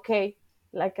me okay.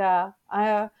 Like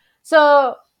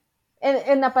so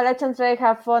in Appalachian Trail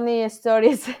have funny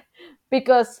stories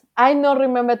because I don't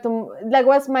remember to that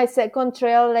was my second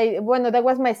trail. That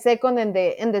was my second in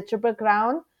the Triple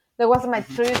Crown. That was my Mhm.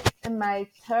 third and my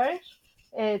third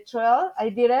trail. I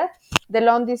did it the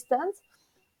long distance,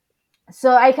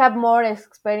 so I have more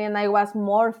experience. I was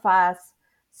more fast.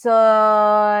 So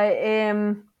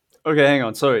Okay, hang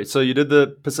on. Sorry. So you did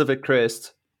the Pacific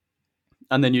Crest,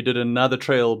 and then you did another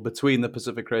trail between the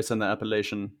Pacific Crest and the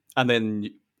Appalachian, and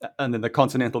then the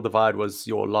Continental Divide was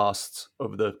your last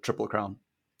of the Triple Crown.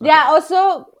 Okay. yeah,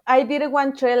 also I did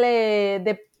one trail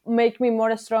that make me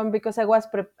more strong because I was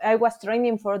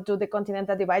training for do the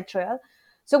Continental Divide Trail.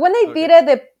 So when I did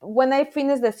Okay. it, when I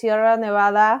finished the Sierra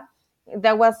Nevada,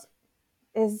 that was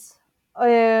is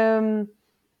um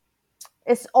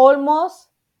it's almost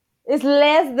it's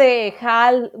less the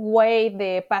halfway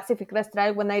the Pacific Crest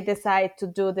Trail when I decided to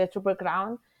do the Triple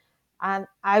Crown, and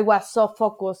I was so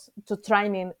focused to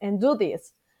training and do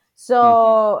this. Mhm.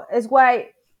 So it's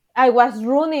why I was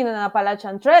running an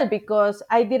Appalachian Trail because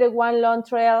I did a one long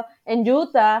trail in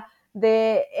Utah,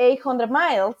 the 800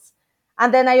 miles,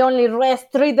 and then I only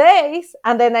rest 3 days,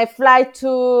 and then I fly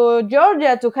to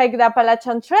Georgia to hike the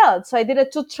Appalachian Trail. So I did a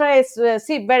two trails,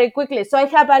 see very quickly. So I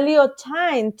have a little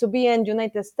time to be in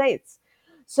United States.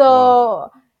 Wow.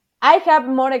 So I have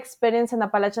more experience in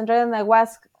Appalachian Trail, and I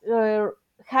was uh,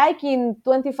 hiking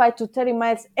 25 to 30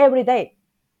 miles every day.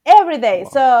 Every day. Wow.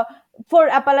 So for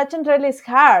Appalachian Trail is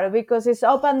hard because it's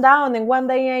up and down. And one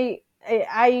day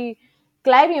I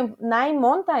climbing 9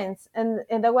 mountains, and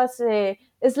that was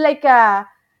it's like a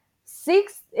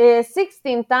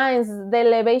 16 times the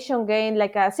elevation gain,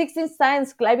 like a 16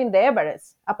 times climbing the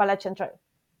Everest Appalachian Trail,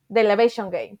 the elevation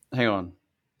gain. Hang on.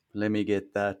 Let me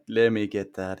get that. Let me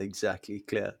get that exactly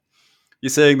clear. You're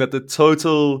saying that the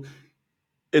total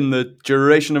in the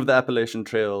duration of the Appalachian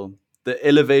Trail, the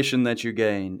elevation that you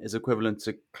gain is equivalent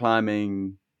to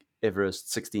climbing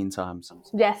Everest 16 times.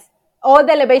 Yes, all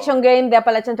the Wow. elevation gain the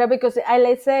Appalachian Trail because I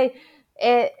let's say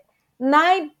uh,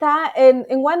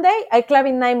 in one day I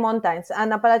climbing 9 mountains,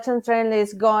 and Appalachian Trail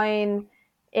is going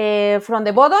from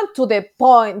the bottom to the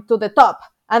point to the top,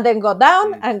 and then Mm, go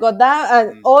down, and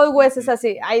mm, always is mhm,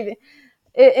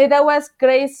 as that was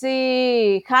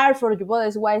crazy hard for your body.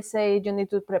 That's why I say you need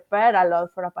to prepare a lot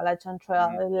for Appalachian mhm,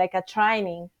 Trail, like a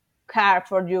training hard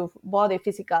for your body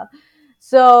physical.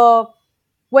 So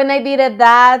when I did it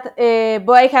that,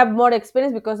 but I have more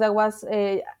experience because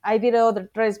I did other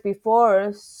trails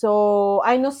before, so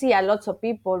I know see a lots of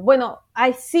people. Bueno,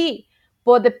 I see,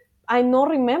 but I no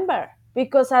remember.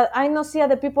 because I not see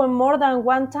the people more than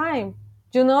one time,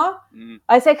 you know. Mm.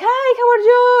 I say, hi, how are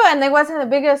you? And I was in a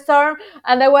bigger storm,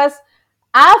 and I was,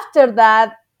 after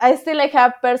that, I still like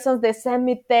have persons that send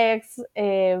me texts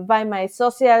by my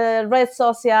social red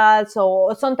social.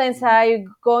 So sometimes Mm. I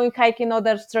go and hiking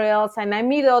other trails and I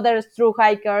meet other true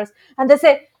hikers, and they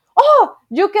say, "Oh,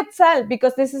 you Quetzal,"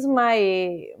 because this is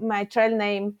my trail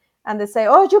name. And they say,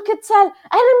 "Oh, you Quetzal,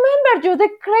 I remember you, the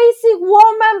crazy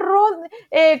woman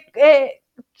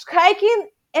hiking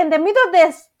in the middle of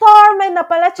the storm in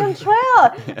Appalachian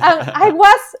Trail, and I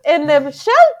was in the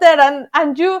shelter,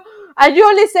 and you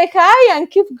only say hi and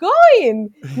keep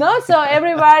going." No, so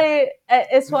everybody,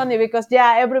 it's funny because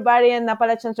yeah, everybody in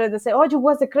Appalachian Trail, they say, "Oh, you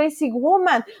was a crazy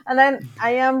woman," and then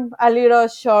I am a little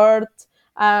short,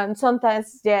 and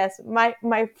sometimes yes,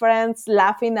 my friends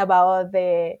laughing about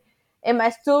the in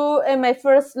my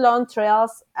first long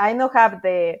trails. I don't have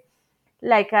the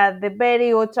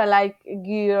very ultra light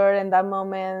gear in that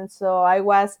moment. So I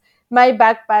was, my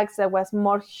backpacks that was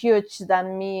more huge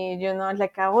than me,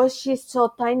 like, oh, she's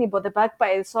so tiny, but the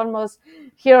backpack is almost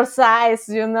her size,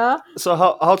 So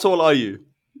how tall are you?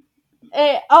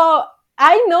 Oh,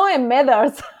 I know in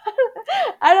meters.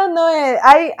 I don't know.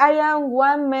 I am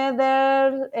 1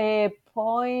 meter,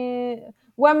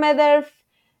 1 meter,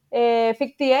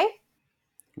 58.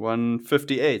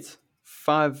 158.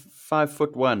 5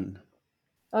 foot one.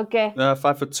 Okay.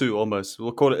 5'2" almost.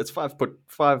 We'll call it. It's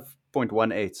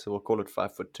 5.18. So we'll call it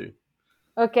 5'2".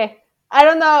 Okay. I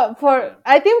don't know. Yeah.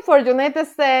 I think for United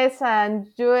States and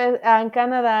US and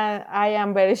Canada, I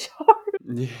am very short.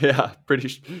 Yeah,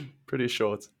 pretty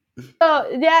short. So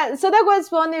yeah, so that was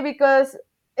funny because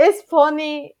it's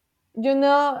funny,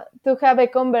 to have a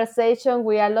conversation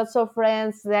with a lots of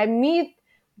friends that I meet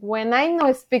when I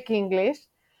know speak English.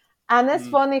 And it's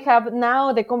Mm. funny have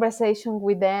now the conversation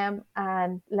with them,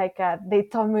 and like they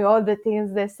told me all the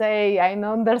things they say. I don't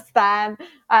understand.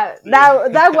 That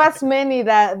Yeah. was many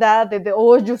that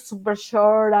oh, you super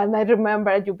short, and I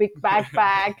remember you big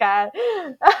backpack, and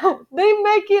they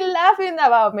make it laughing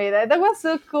about me. That was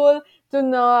so cool to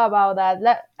know about that.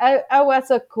 Like, I was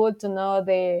so cool to know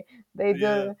they Yeah.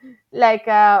 do, like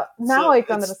now So I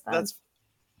can it's understand. that's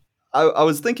I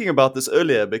was thinking about this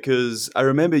earlier because I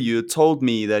remember you told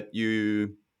me that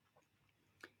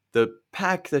the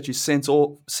pack that you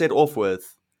set off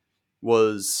with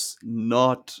was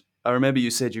not. I remember you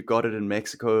said you got it in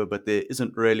Mexico, but there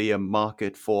isn't really a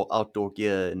market for outdoor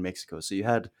gear in Mexico. So you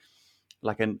had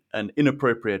like an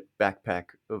inappropriate backpack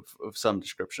of some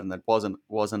description that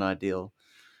wasn't ideal.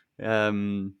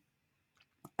 Um,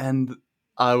 and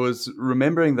I was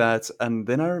remembering that, and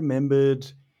then I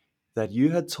remembered that you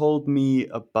had told me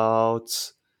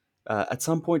about at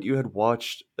some point you had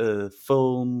watched a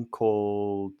film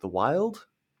called The Wild.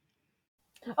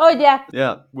 Oh yeah,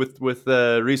 Yeah, with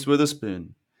Reese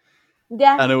Witherspoon,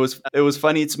 yeah. and it was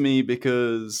funny to me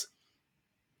because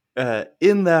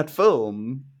in that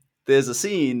film there's a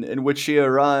scene in which she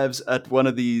arrives at one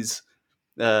of these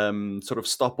sort of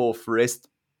stop off rest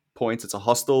points. It's a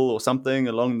hostel or something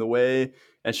along the way,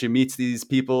 and she meets these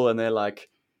people, and they're like,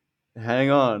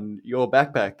 hang on, your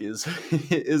backpack is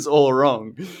is all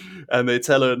wrong, and they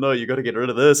tell her, no, you got to get rid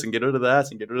of this and get rid of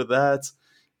that and get rid of that.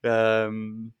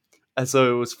 um, and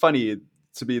so it was funny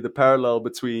to be the parallel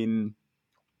between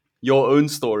your own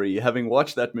story, having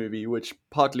watched that movie, which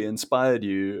partly inspired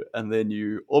you, and then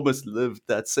you almost lived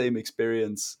that same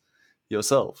experience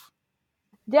yourself.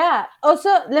 Yeah. Also,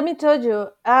 let me tell you,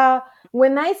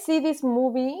 when I see this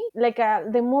movie, like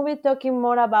the movie talking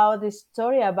more about the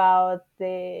story about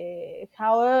the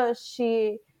how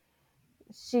she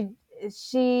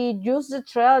she used the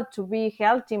trail to be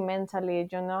healthy mentally,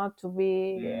 to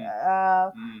be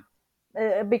Mm,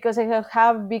 mm, because I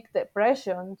have big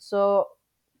depression. So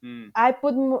mm, I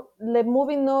put the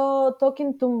movie no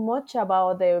talking too much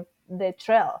about the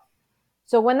trail.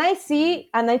 So when I mm, see,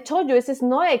 and I told you, this is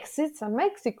not exists in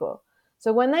Mexico.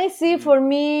 So when I see, mm. for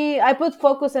me, I put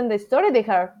focus on the story they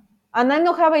have, and I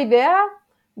don't have idea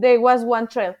there was one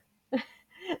trail.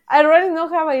 I really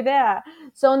don't have idea.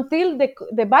 So until the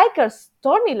bikers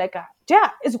told me like,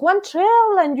 yeah, it's one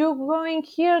trail, and you're going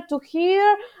here to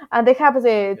here, and they have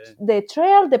Okay. the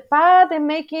trail, the path they're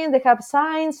making, they have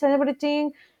signs and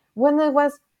everything. When I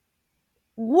was,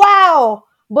 wow,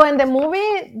 but in the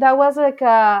movie that was like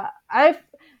I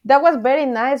that was very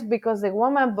nice because the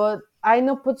woman, but I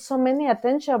not put so many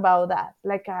attention about that,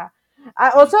 like I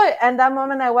Mm, also in that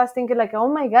moment I was thinking like, oh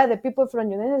my god, the people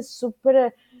from United is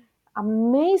super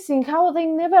amazing, how they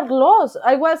never lost.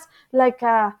 I was like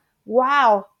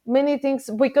wow, many things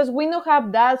because we don't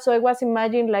have that. So I was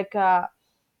imagining like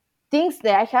things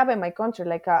that I have in my country.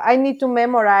 Like I need to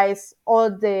memorize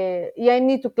I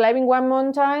need to climbing one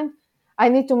mountain. I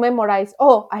need to memorize.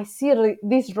 Oh, I see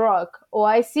this rock, or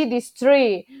I see this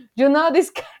tree.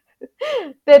 This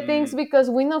the things Mm. because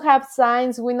we don't have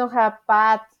signs, we don't have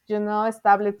path.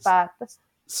 Established path.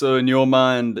 So in your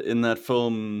mind, in that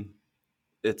film,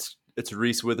 it's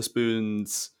Reese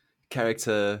Witherspoon's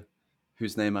character,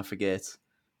 whose name I forget,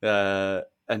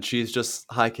 and she's just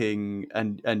hiking,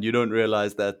 and you don't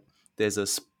realize that there's a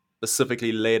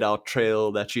specifically laid out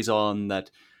trail that she's on,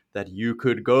 that you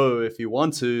could go if you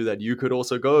want to, that you could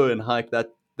also go and hike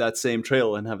that same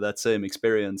trail and have that same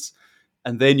experience.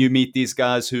 And then you meet these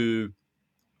guys who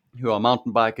are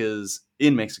mountain bikers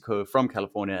in Mexico from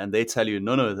California, and they tell you,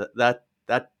 no,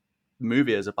 that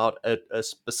movie is about a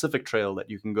specific trail that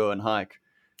you can go and hike,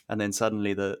 and then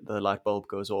suddenly the light bulb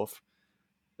goes off,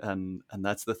 and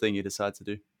that's the thing you decide to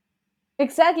do.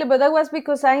 Exactly, but that was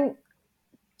because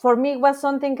for me, it was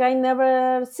something I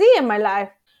never see in my life.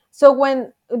 So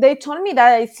when they told me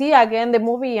that, I see again the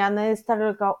movie, and I started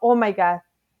to go, oh my god,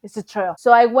 it's a trail.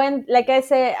 So I went, like I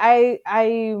say,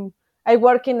 I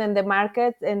working in the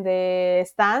market in the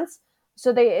stands.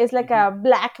 So it's like Mm-hmm. a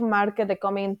black market. They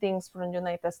come in things from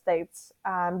United States,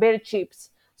 very cheap.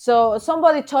 So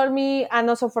somebody told me, and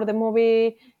also for the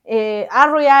movie,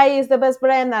 REI is the best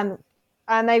brand,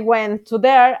 and I went to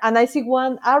there, and I see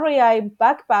one REI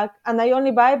backpack, and I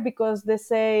only buy it because they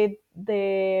say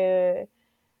the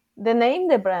name,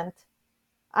 the brand,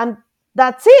 and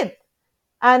that's it.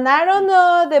 And I don't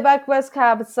know, the backpacks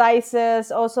have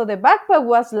sizes. Also, the backpack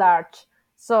was large,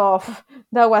 so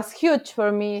that was huge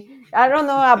for me. I don't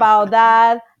know about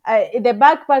that. The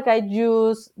backpack I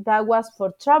used, that was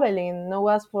for traveling, no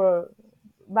was for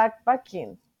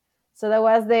backpacking. So that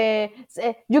was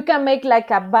you can make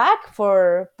like a bag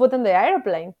for put in the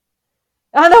airplane.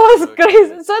 And that was Okay.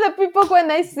 crazy. So the people when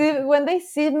they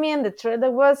see me in the trail,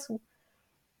 that was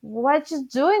what you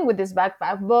doing with this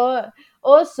backpack. But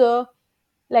also,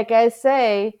 like I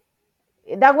say,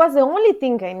 that was the only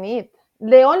thing I need.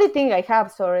 The only thing I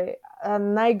have, sorry,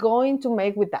 and I going to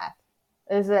make with that.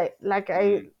 Is like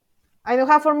Mm. I don't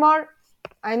have for more.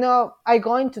 I know I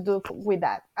going to do with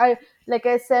that. I like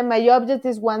I said, my object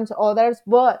is one to others,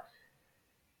 but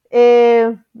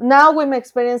now with my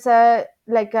experience, and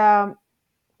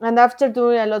after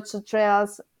doing a lot of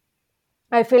trails,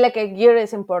 I feel like a gear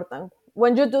is important.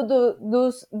 When you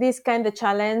do this kind of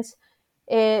challenge,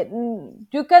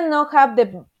 you cannot have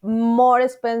the more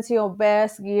expensive or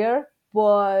best gear,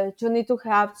 but you need to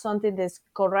have something that's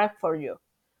correct for you.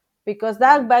 Because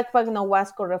that Mm. backpack no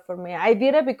was correct for me. I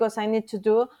did it because I need to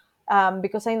do,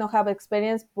 because I don't have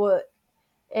experience, but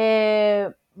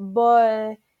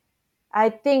I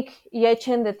think yeah,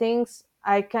 change the things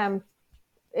I can.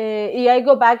 If I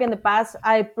go back in the past,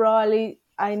 I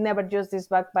never use this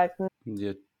backpack.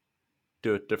 You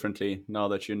do it differently now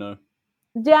that you know.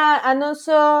 Yeah, and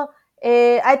also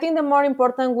I think the more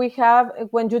important we have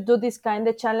when you do this kind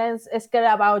of challenge is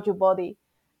care about your body,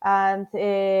 and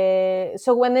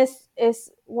so when it's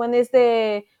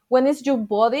your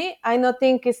body, I don't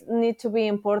think it need to be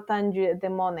important the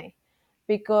money,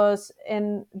 because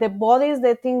in the body is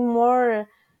the thing more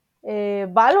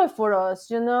value for us,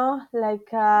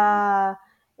 like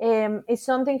if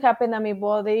something happened at my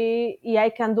body, yeah, I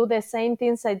can do the same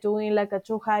things I do in like a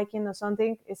true hiking or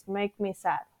something, it's make me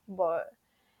sad. But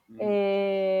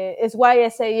Mm. it's why I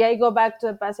say, yeah, I go back to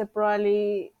the past.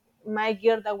 Probably my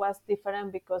gear that was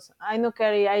different because I know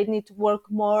carry. I need to work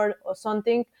more or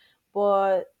something,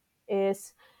 but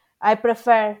is I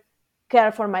prefer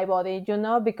care for my body,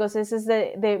 because this is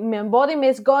the my body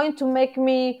is going to make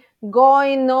me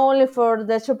going only for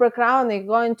the super crown. It's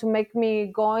going to make me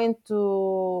going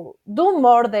to do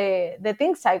more the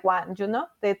things I want,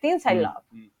 the things I Mm. love.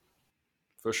 Mm.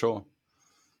 For sure.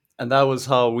 And that was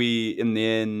how we, in the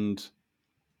end,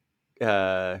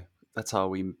 uh, that's how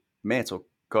we met or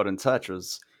got in touch.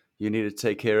 Was you needed to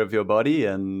take care of your body,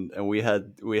 and we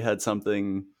had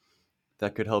something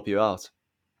that could help you out.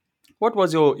 What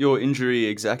was your injury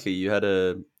exactly? You had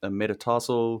a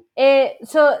metatarsal.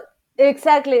 So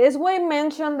exactly, it's why I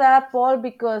mentioned that, Paul,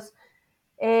 because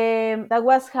that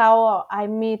was how I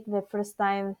meet the first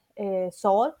time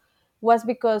Saul, was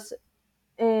because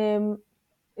um,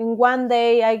 in one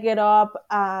day I get up,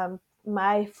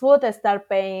 my foot start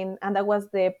pain, and that was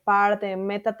the part, the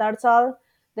metatarsal,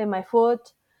 my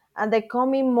foot, and they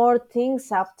come in more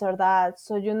things after that.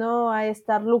 So I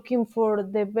start looking for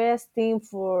the best thing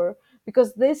for,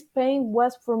 because this pain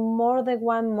was for more than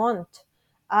 1 month,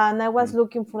 and I was Mm.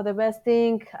 looking for the best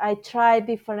thing. I tried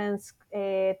different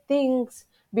things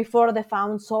before they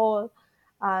found Soul,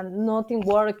 and nothing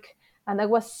worked. and I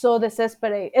was so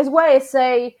desperate. It's why I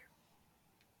say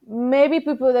maybe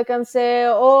people that can say,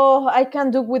 "Oh, I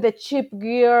can do with the cheap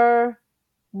gear,"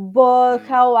 but Mm,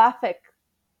 how affect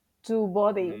to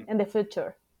body mm, in the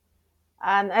future?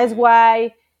 And that's mm,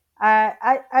 why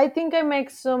I think I make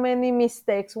so many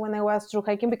mistakes when I was through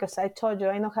hiking, because I told you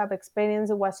I don't have experience.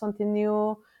 It was something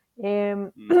new.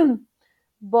 Um, mm.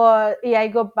 but yeah, I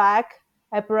go back.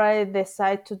 I probably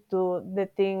decide to do the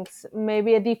things,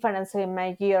 maybe a difference in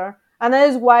my gear. And that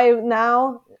is why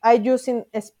now I using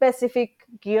a specific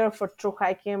gear for through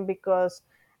hiking, because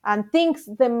and things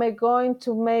that may going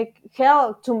to make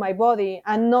help to my body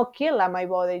and not kill my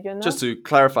body, you Just know? to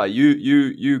clarify,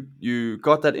 you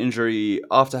got that injury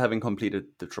after having completed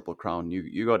the Triple Crown.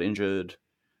 You got injured.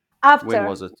 When After.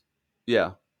 was it?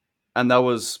 Yeah, and that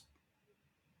was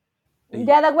a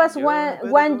Yeah, that was year and a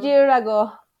bit one ago. year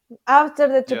ago. After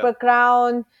the Yeah. Triple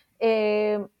Crown,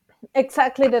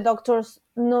 exactly the doctors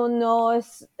no,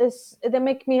 it's, they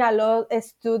make me a lot of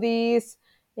studies,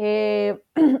 uh,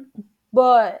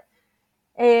 but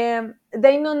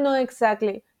they don't know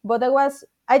exactly. But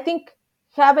I think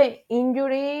having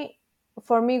injury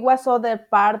for me was other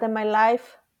part of my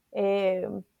life.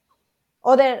 Um,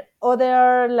 other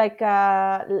like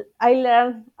I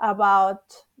learned about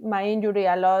my injury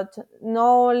a lot, not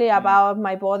only Mm. about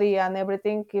my body and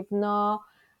everything. If no,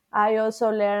 I also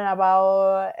learn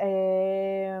about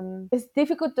it's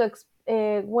difficult to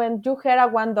when you hear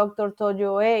one doctor told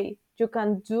you, hey, you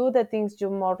can do the things you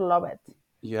more love it.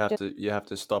 You have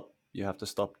to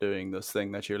stop doing this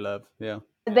thing that you love. Yeah.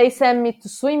 They send me to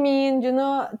swimming,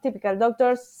 typical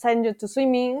doctors send you to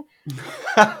swimming.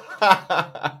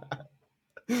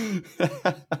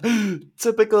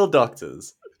 Typical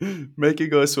doctors. Make you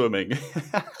go swimming.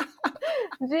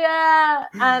 Yeah,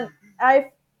 and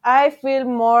I feel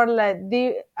more like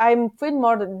I feel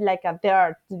more like a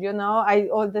dirt, I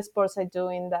all the sports I do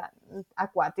in the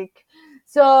aquatic.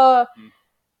 So, Mm.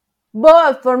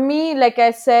 but for me, like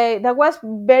I say, that was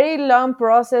very long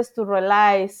process to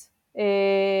realize,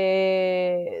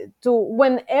 to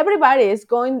when everybody is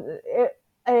going,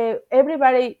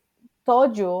 everybody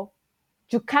told you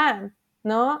can,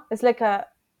 no, it's like a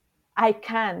I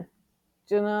can,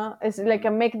 it's like a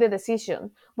Mm. make the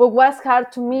decision. But what's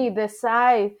hard to me Mm.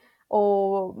 decide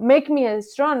or make me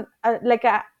strong, like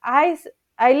I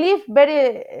live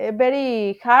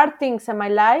very hard things in my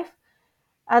life,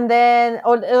 and then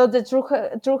or the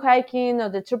true hiking or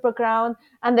the triple crown,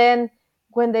 and then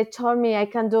when they told me I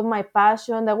can do my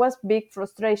passion, that was big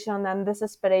frustration and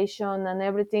desperation and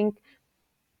everything.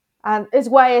 And it's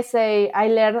why I say I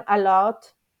learned a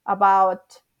lot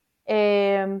about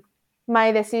um,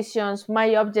 my decisions, my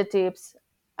objectives,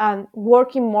 and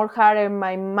working more hard in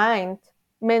my mind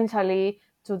mentally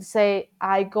to say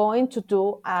I going to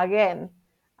do again.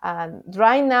 And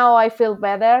right now I feel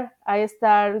better. I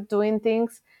start doing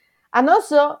things, and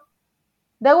also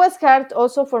that was hard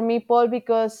also for me, Paul,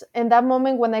 because in that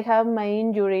moment when I had my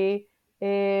injury,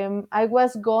 I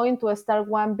was going to start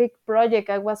one big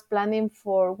project. I was planning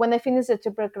for when I finished the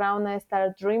Triple Crown. I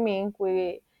started dreaming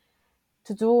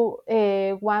to do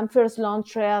one first long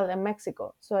trail in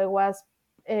Mexico. So I was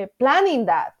planning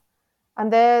that,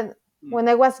 and then Mm. when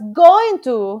I was going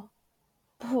to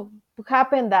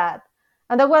happen that,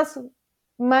 and that was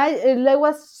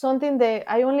something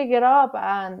that I only get up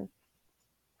and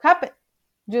happen,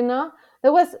 you know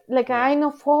there was like Yeah. I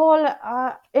know fall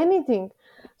anything.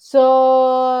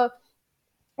 So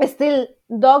still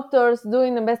doctors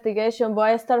doing investigation, but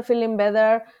I start feeling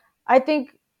better. I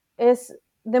think is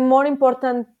the more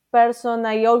important person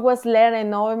I always learn and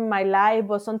know in my life,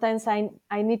 but sometimes I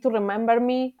need to remember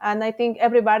me, and I think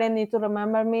everybody need to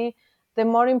remember me. The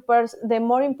more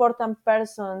important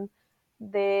person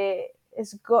the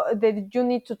that you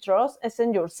need to trust is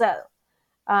in yourself.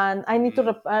 And I need to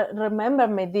Mm. remember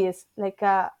me this, like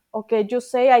okay, you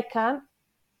say I can,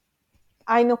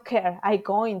 I don't care, I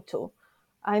going to,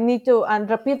 I need to, and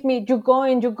repeat me, you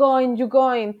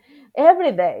going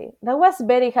every day. That was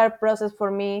very hard process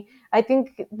for me. I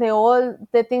think all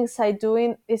the things I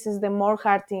doing is the more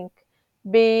hard thing.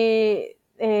 Be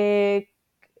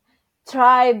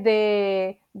try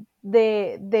the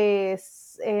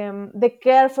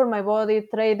care for my body,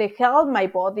 try to help my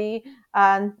body,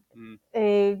 and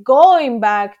Mm. going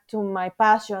back to my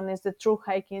passion is the true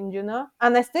hiking,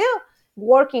 and I still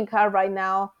working hard right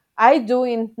now. I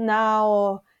doing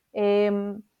now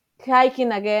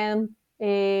hiking again,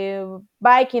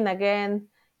 biking again.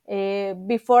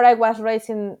 Before I was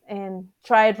racing and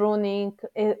tried running,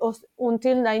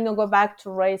 until I no go back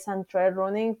to race and try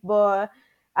running, but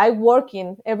I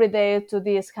working every day to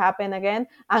this happen again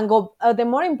and go. The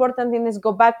more important thing is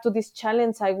go back to this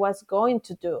challenge I was going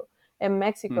to do in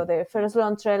Mexico, Hmm. the first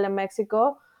long trail in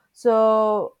Mexico.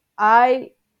 So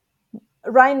I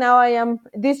right now I am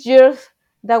this year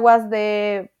that was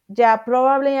the yeah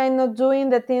probably I'm not doing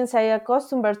the things I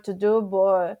accustomed to do,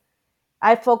 but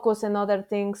I focus on other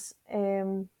things.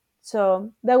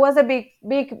 So that was a big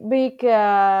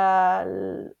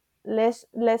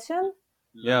lesson.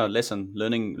 Yeah, lesson,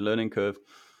 learning curve.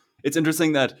 It's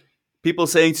interesting that people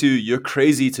saying to you, "You're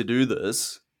crazy to do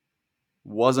this,"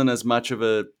 wasn't as much of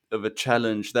a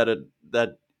challenge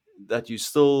that you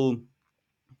still,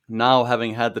 now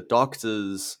having had the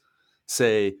doctors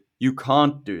say you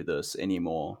can't do this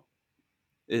anymore,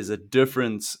 is a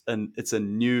difference, and it's a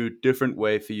new different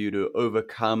way for you to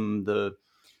overcome the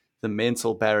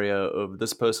mental barrier of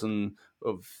this person,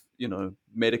 of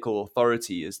medical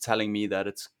authority is telling me that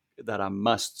I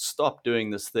must stop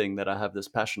doing this thing that I have this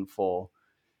passion for.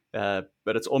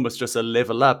 But it's almost just a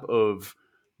level up of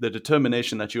the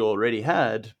determination that you already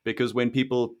had, because when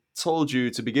people told you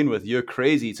to begin with, you're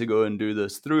crazy to go and do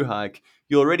this through hike,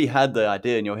 you already had the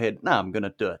idea in your head, nah, I'm going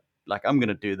to do it. Like, I'm going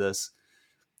to do this.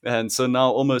 And so now,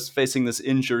 almost facing this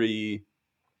injury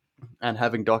and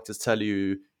having doctors tell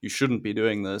you you shouldn't be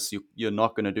doing this, you're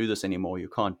not going to do this anymore, you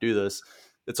can't do this,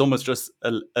 it's almost just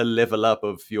a level up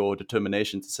of your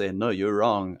determination to say, no, you're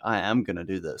wrong, I am going to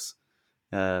do this.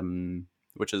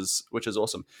 Which is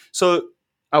awesome. So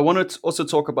I wanted to also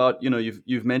talk about,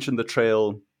 you've mentioned the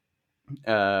trail,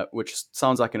 which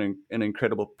sounds like an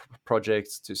incredible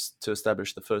project to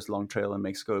establish the first long trail in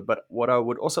Mexico. But what I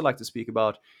would also like to speak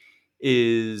about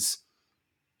is,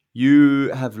 you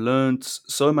have learned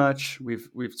so much.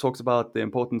 We've talked about the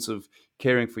importance of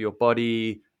caring for your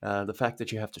body, the fact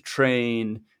that you have to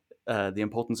train, the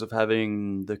importance of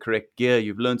having the correct gear.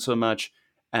 You've learned so much,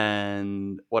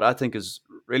 and what I think is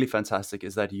really fantastic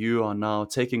is that you are now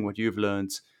taking what you've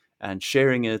learned and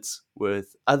sharing it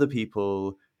with other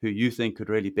people who you think could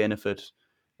really benefit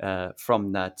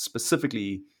from that.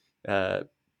 Specifically, uh,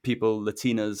 people,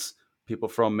 Latinas, people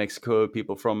from Mexico,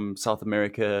 people from South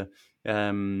America.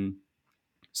 um,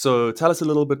 so tell us a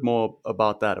little bit more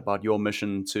about that, about your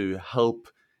mission to help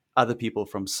other people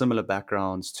from similar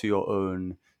backgrounds to your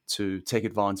own to take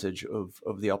advantage of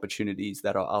the opportunities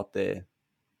that are out there.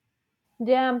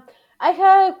 Yeah, I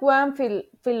have one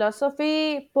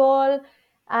philosophy, Paul,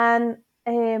 and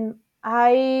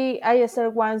I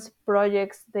started once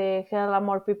projects they help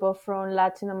more people from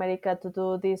Latin America to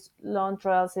do these long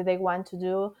trails that they want to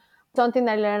do. Something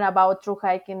I learned about through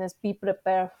hiking is be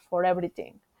prepared for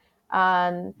everything,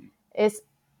 and it's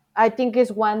I think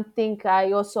is one thing I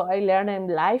learned in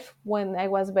life when I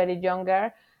was very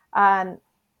younger, and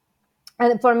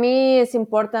for me it's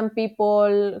important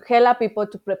people help people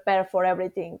to prepare for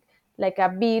everything, like a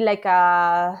be like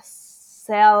a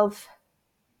self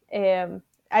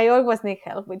I always need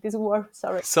help with this word,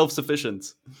 sorry.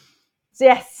 Self-sufficient.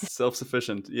 Yes,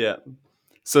 Self-sufficient, yeah.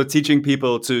 So teaching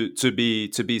people to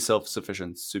be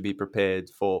self-sufficient, to be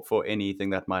prepared for anything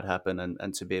that might happen,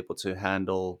 and to be able to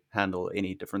handle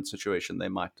any different situation they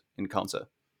might encounter.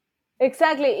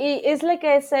 exactly. It's like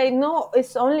I say, no,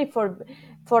 it's only for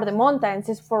the mountains,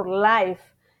 it's for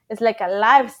life. It's like a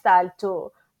lifestyle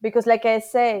too, because like I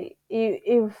say,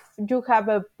 if you have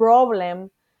a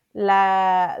problem,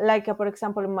 for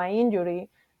example my injury,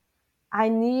 I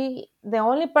need the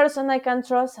only person I can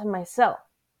trust is myself.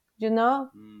 You know,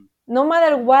 Mm, no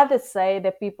matter what they say,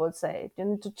 the people say, you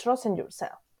need to trust in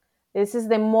yourself. This is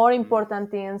the more mm. important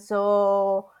thing.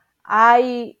 So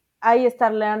I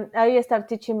start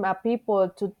teaching my people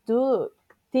to do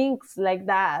things like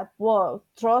that. Well,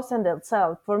 trust in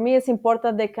themselves. For me, it's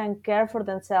important they can care for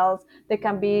themselves. They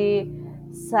can be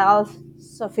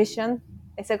self-sufficient.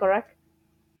 Is that correct?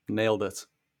 Nailed it.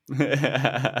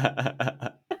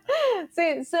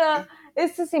 See, so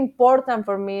this is important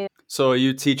for me. So are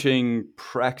you teaching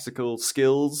practical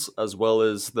skills as well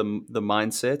as the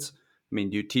mindset? I mean,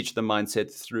 do you teach the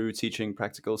mindset through teaching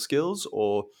practical skills,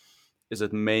 or is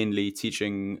it mainly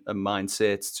teaching a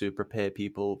mindset to prepare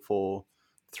people for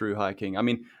through hiking? I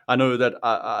mean, I know that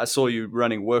I saw you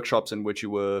running workshops in which you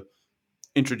were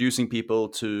introducing people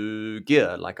to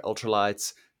gear like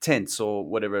ultralights, tents, or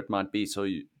whatever it might be. So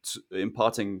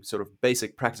imparting sort of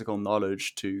basic practical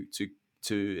knowledge to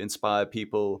inspire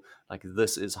people, like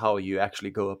this is how you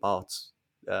actually go about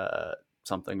uh,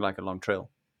 something like a long trail.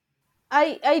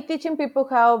 I teaching people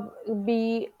how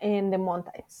be in the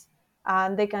mountains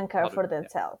and they can care How to, for yeah,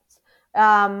 themselves.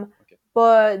 Um, okay.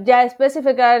 but yeah,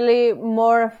 specifically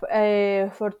more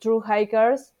for true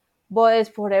hikers, but it's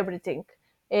for everything.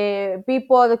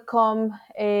 People come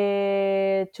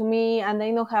to me and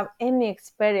they don't have any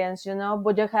experience,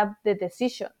 but you have the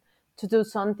decision to do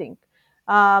something.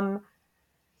 Um,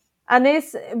 and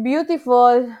it's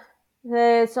beautiful.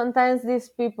 Sometimes these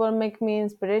people make me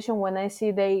inspiration when I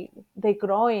see they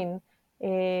growing,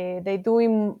 they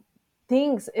doing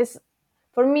things. It's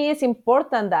for me. It's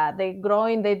important that they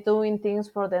growing, they doing things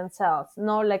for themselves,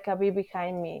 not like a be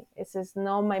behind me. It's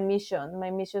not my mission.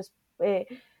 My mission is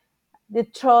the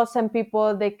trust and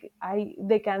people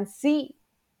they can see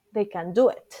they can do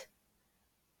it.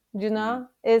 Mm,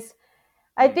 Is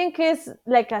I mm, think it's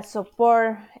like a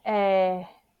support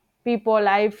people.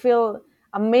 I feel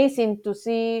amazing to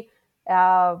see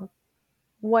uh,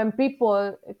 when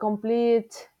people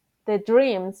complete the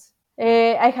dreams. mm,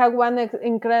 I had one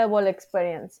incredible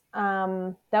experience.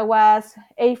 That was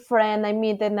a friend I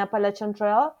met in Appalachian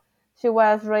Trail. She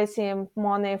was raising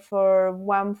money for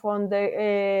one fund,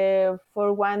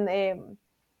 for one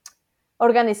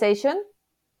organization.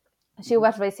 She mhm,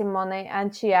 was raising money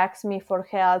and she asked me for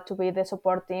help to be the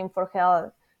support team for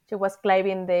help. She was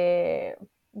climbing the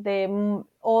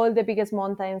all the biggest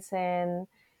mountains in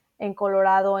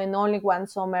Colorado in only one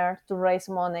summer to raise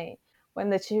money.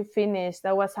 When she finished,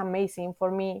 that was amazing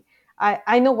for me.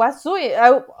 I know was doing.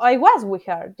 I was with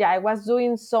her. Yeah, I was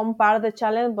doing some part of the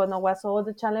challenge, but not was all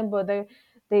the challenge. But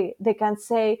they can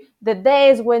say the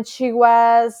days when she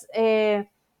was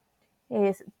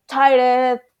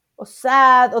tired or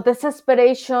sad or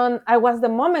desperation. I was the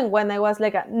moment when I was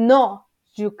like, no,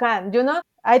 you can't.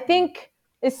 I mm, think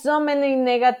it's so many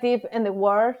negative in the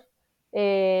world,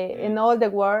 in mm, all the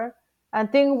world. I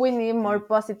think we need more mm,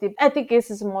 positive. I think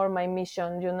this is more my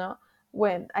mission.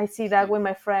 When I see that mm, with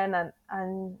my friend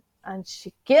and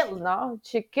she killed, no,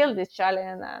 she killed this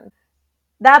challenge, and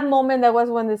that moment that was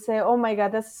when they say, "Oh my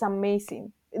God, this is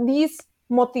amazing." This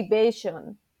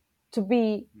motivation to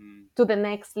be mm, to the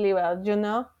next level,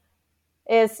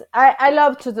 is I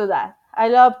love to do that. I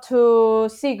love to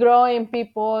see growing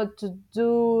people to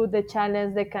do the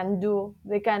challenge they can do.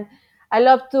 They can. I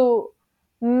love to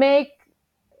make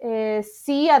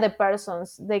see other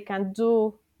persons they can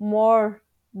do more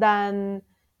than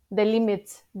the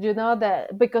limits.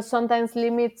 That because sometimes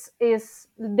limits is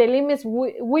the limits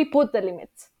we put the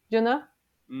limits.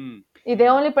 mm, If the mm,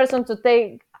 only person to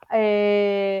take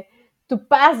to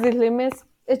pass these limits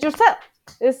is yourself.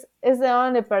 Is the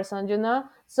only person,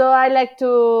 So I like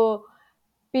to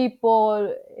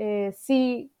people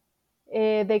see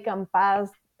they can pass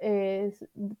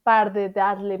part of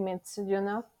that limits.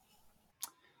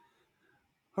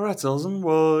 All right, Zelzin.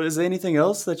 Well, is there anything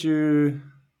else that you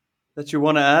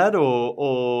want to add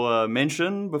or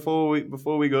mention before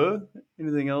we go?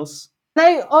 Anything else? And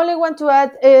I only want to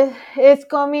add, it's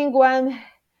coming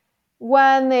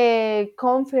one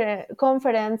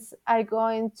conference I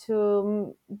going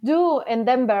to do in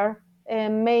Denver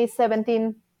in May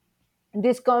 17th.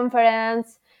 This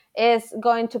conference is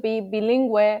going to be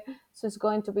bilingual, so it's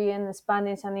going to be in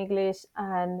Spanish and English,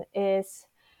 and is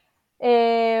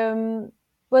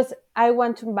pues I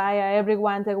want to buy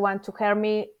everyone that want to hear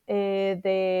me.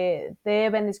 The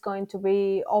event is going to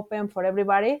be open for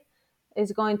everybody.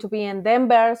 It's going to be in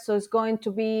Denver, so it's going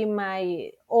to be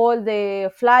my all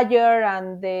the flyer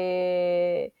and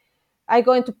the I'm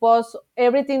going to post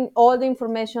everything, all the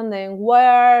information, then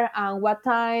where and what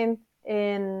time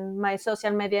in my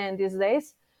social media in these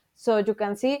days. So you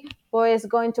can see, but it's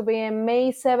going to be in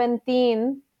May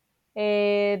 17th,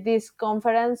 this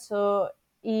conference. So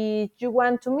if you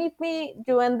want to meet me,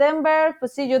 you in Denver, to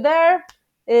see you there,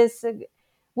 is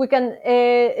we can.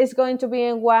 It's going to be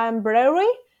in one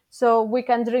brewery, so we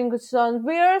can drink some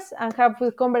beers and have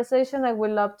a conversation. I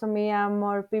would love to meet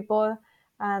more people,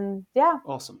 and yeah,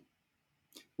 Awesome.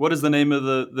 What is the name of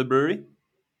the brewery?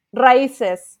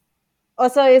 raíces.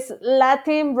 Also, it's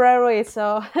Latin brewery,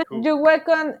 so Cool. you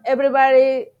welcome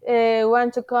everybody.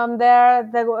 Want to come there?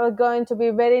 There are going to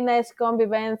be very nice comp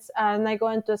events, and I'm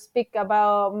going to speak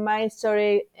about my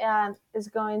story, and it's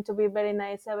going to be very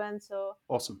nice event. So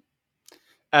Awesome.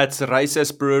 At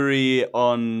Rices Brewery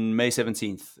on May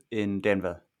 17th in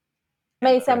Denver.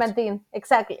 May Great. 17th,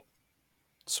 exactly.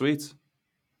 Sweet.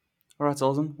 All right,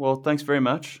 Zelzin. Well, thanks very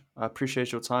much. I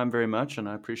appreciate your time very much, and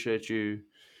I appreciate you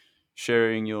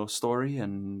sharing your story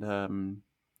and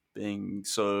being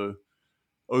so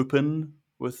open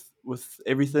with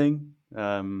everything.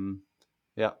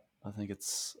 Yeah, I think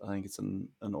it's an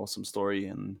awesome story,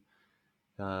 and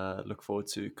look forward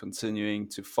to continuing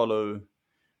to follow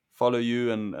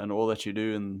you and all that you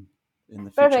do in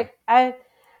the future. Perfect. I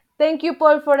thank you,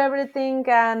 Paul, for everything,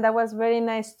 and that was very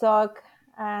nice talk.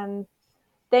 And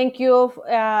thank you,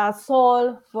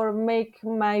 Saul, for make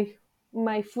my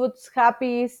my food's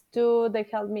habits too. They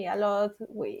help me a lot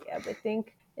with everything.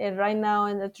 And right now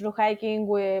in the through hiking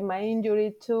with my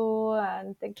injury too.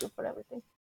 And thank you for everything.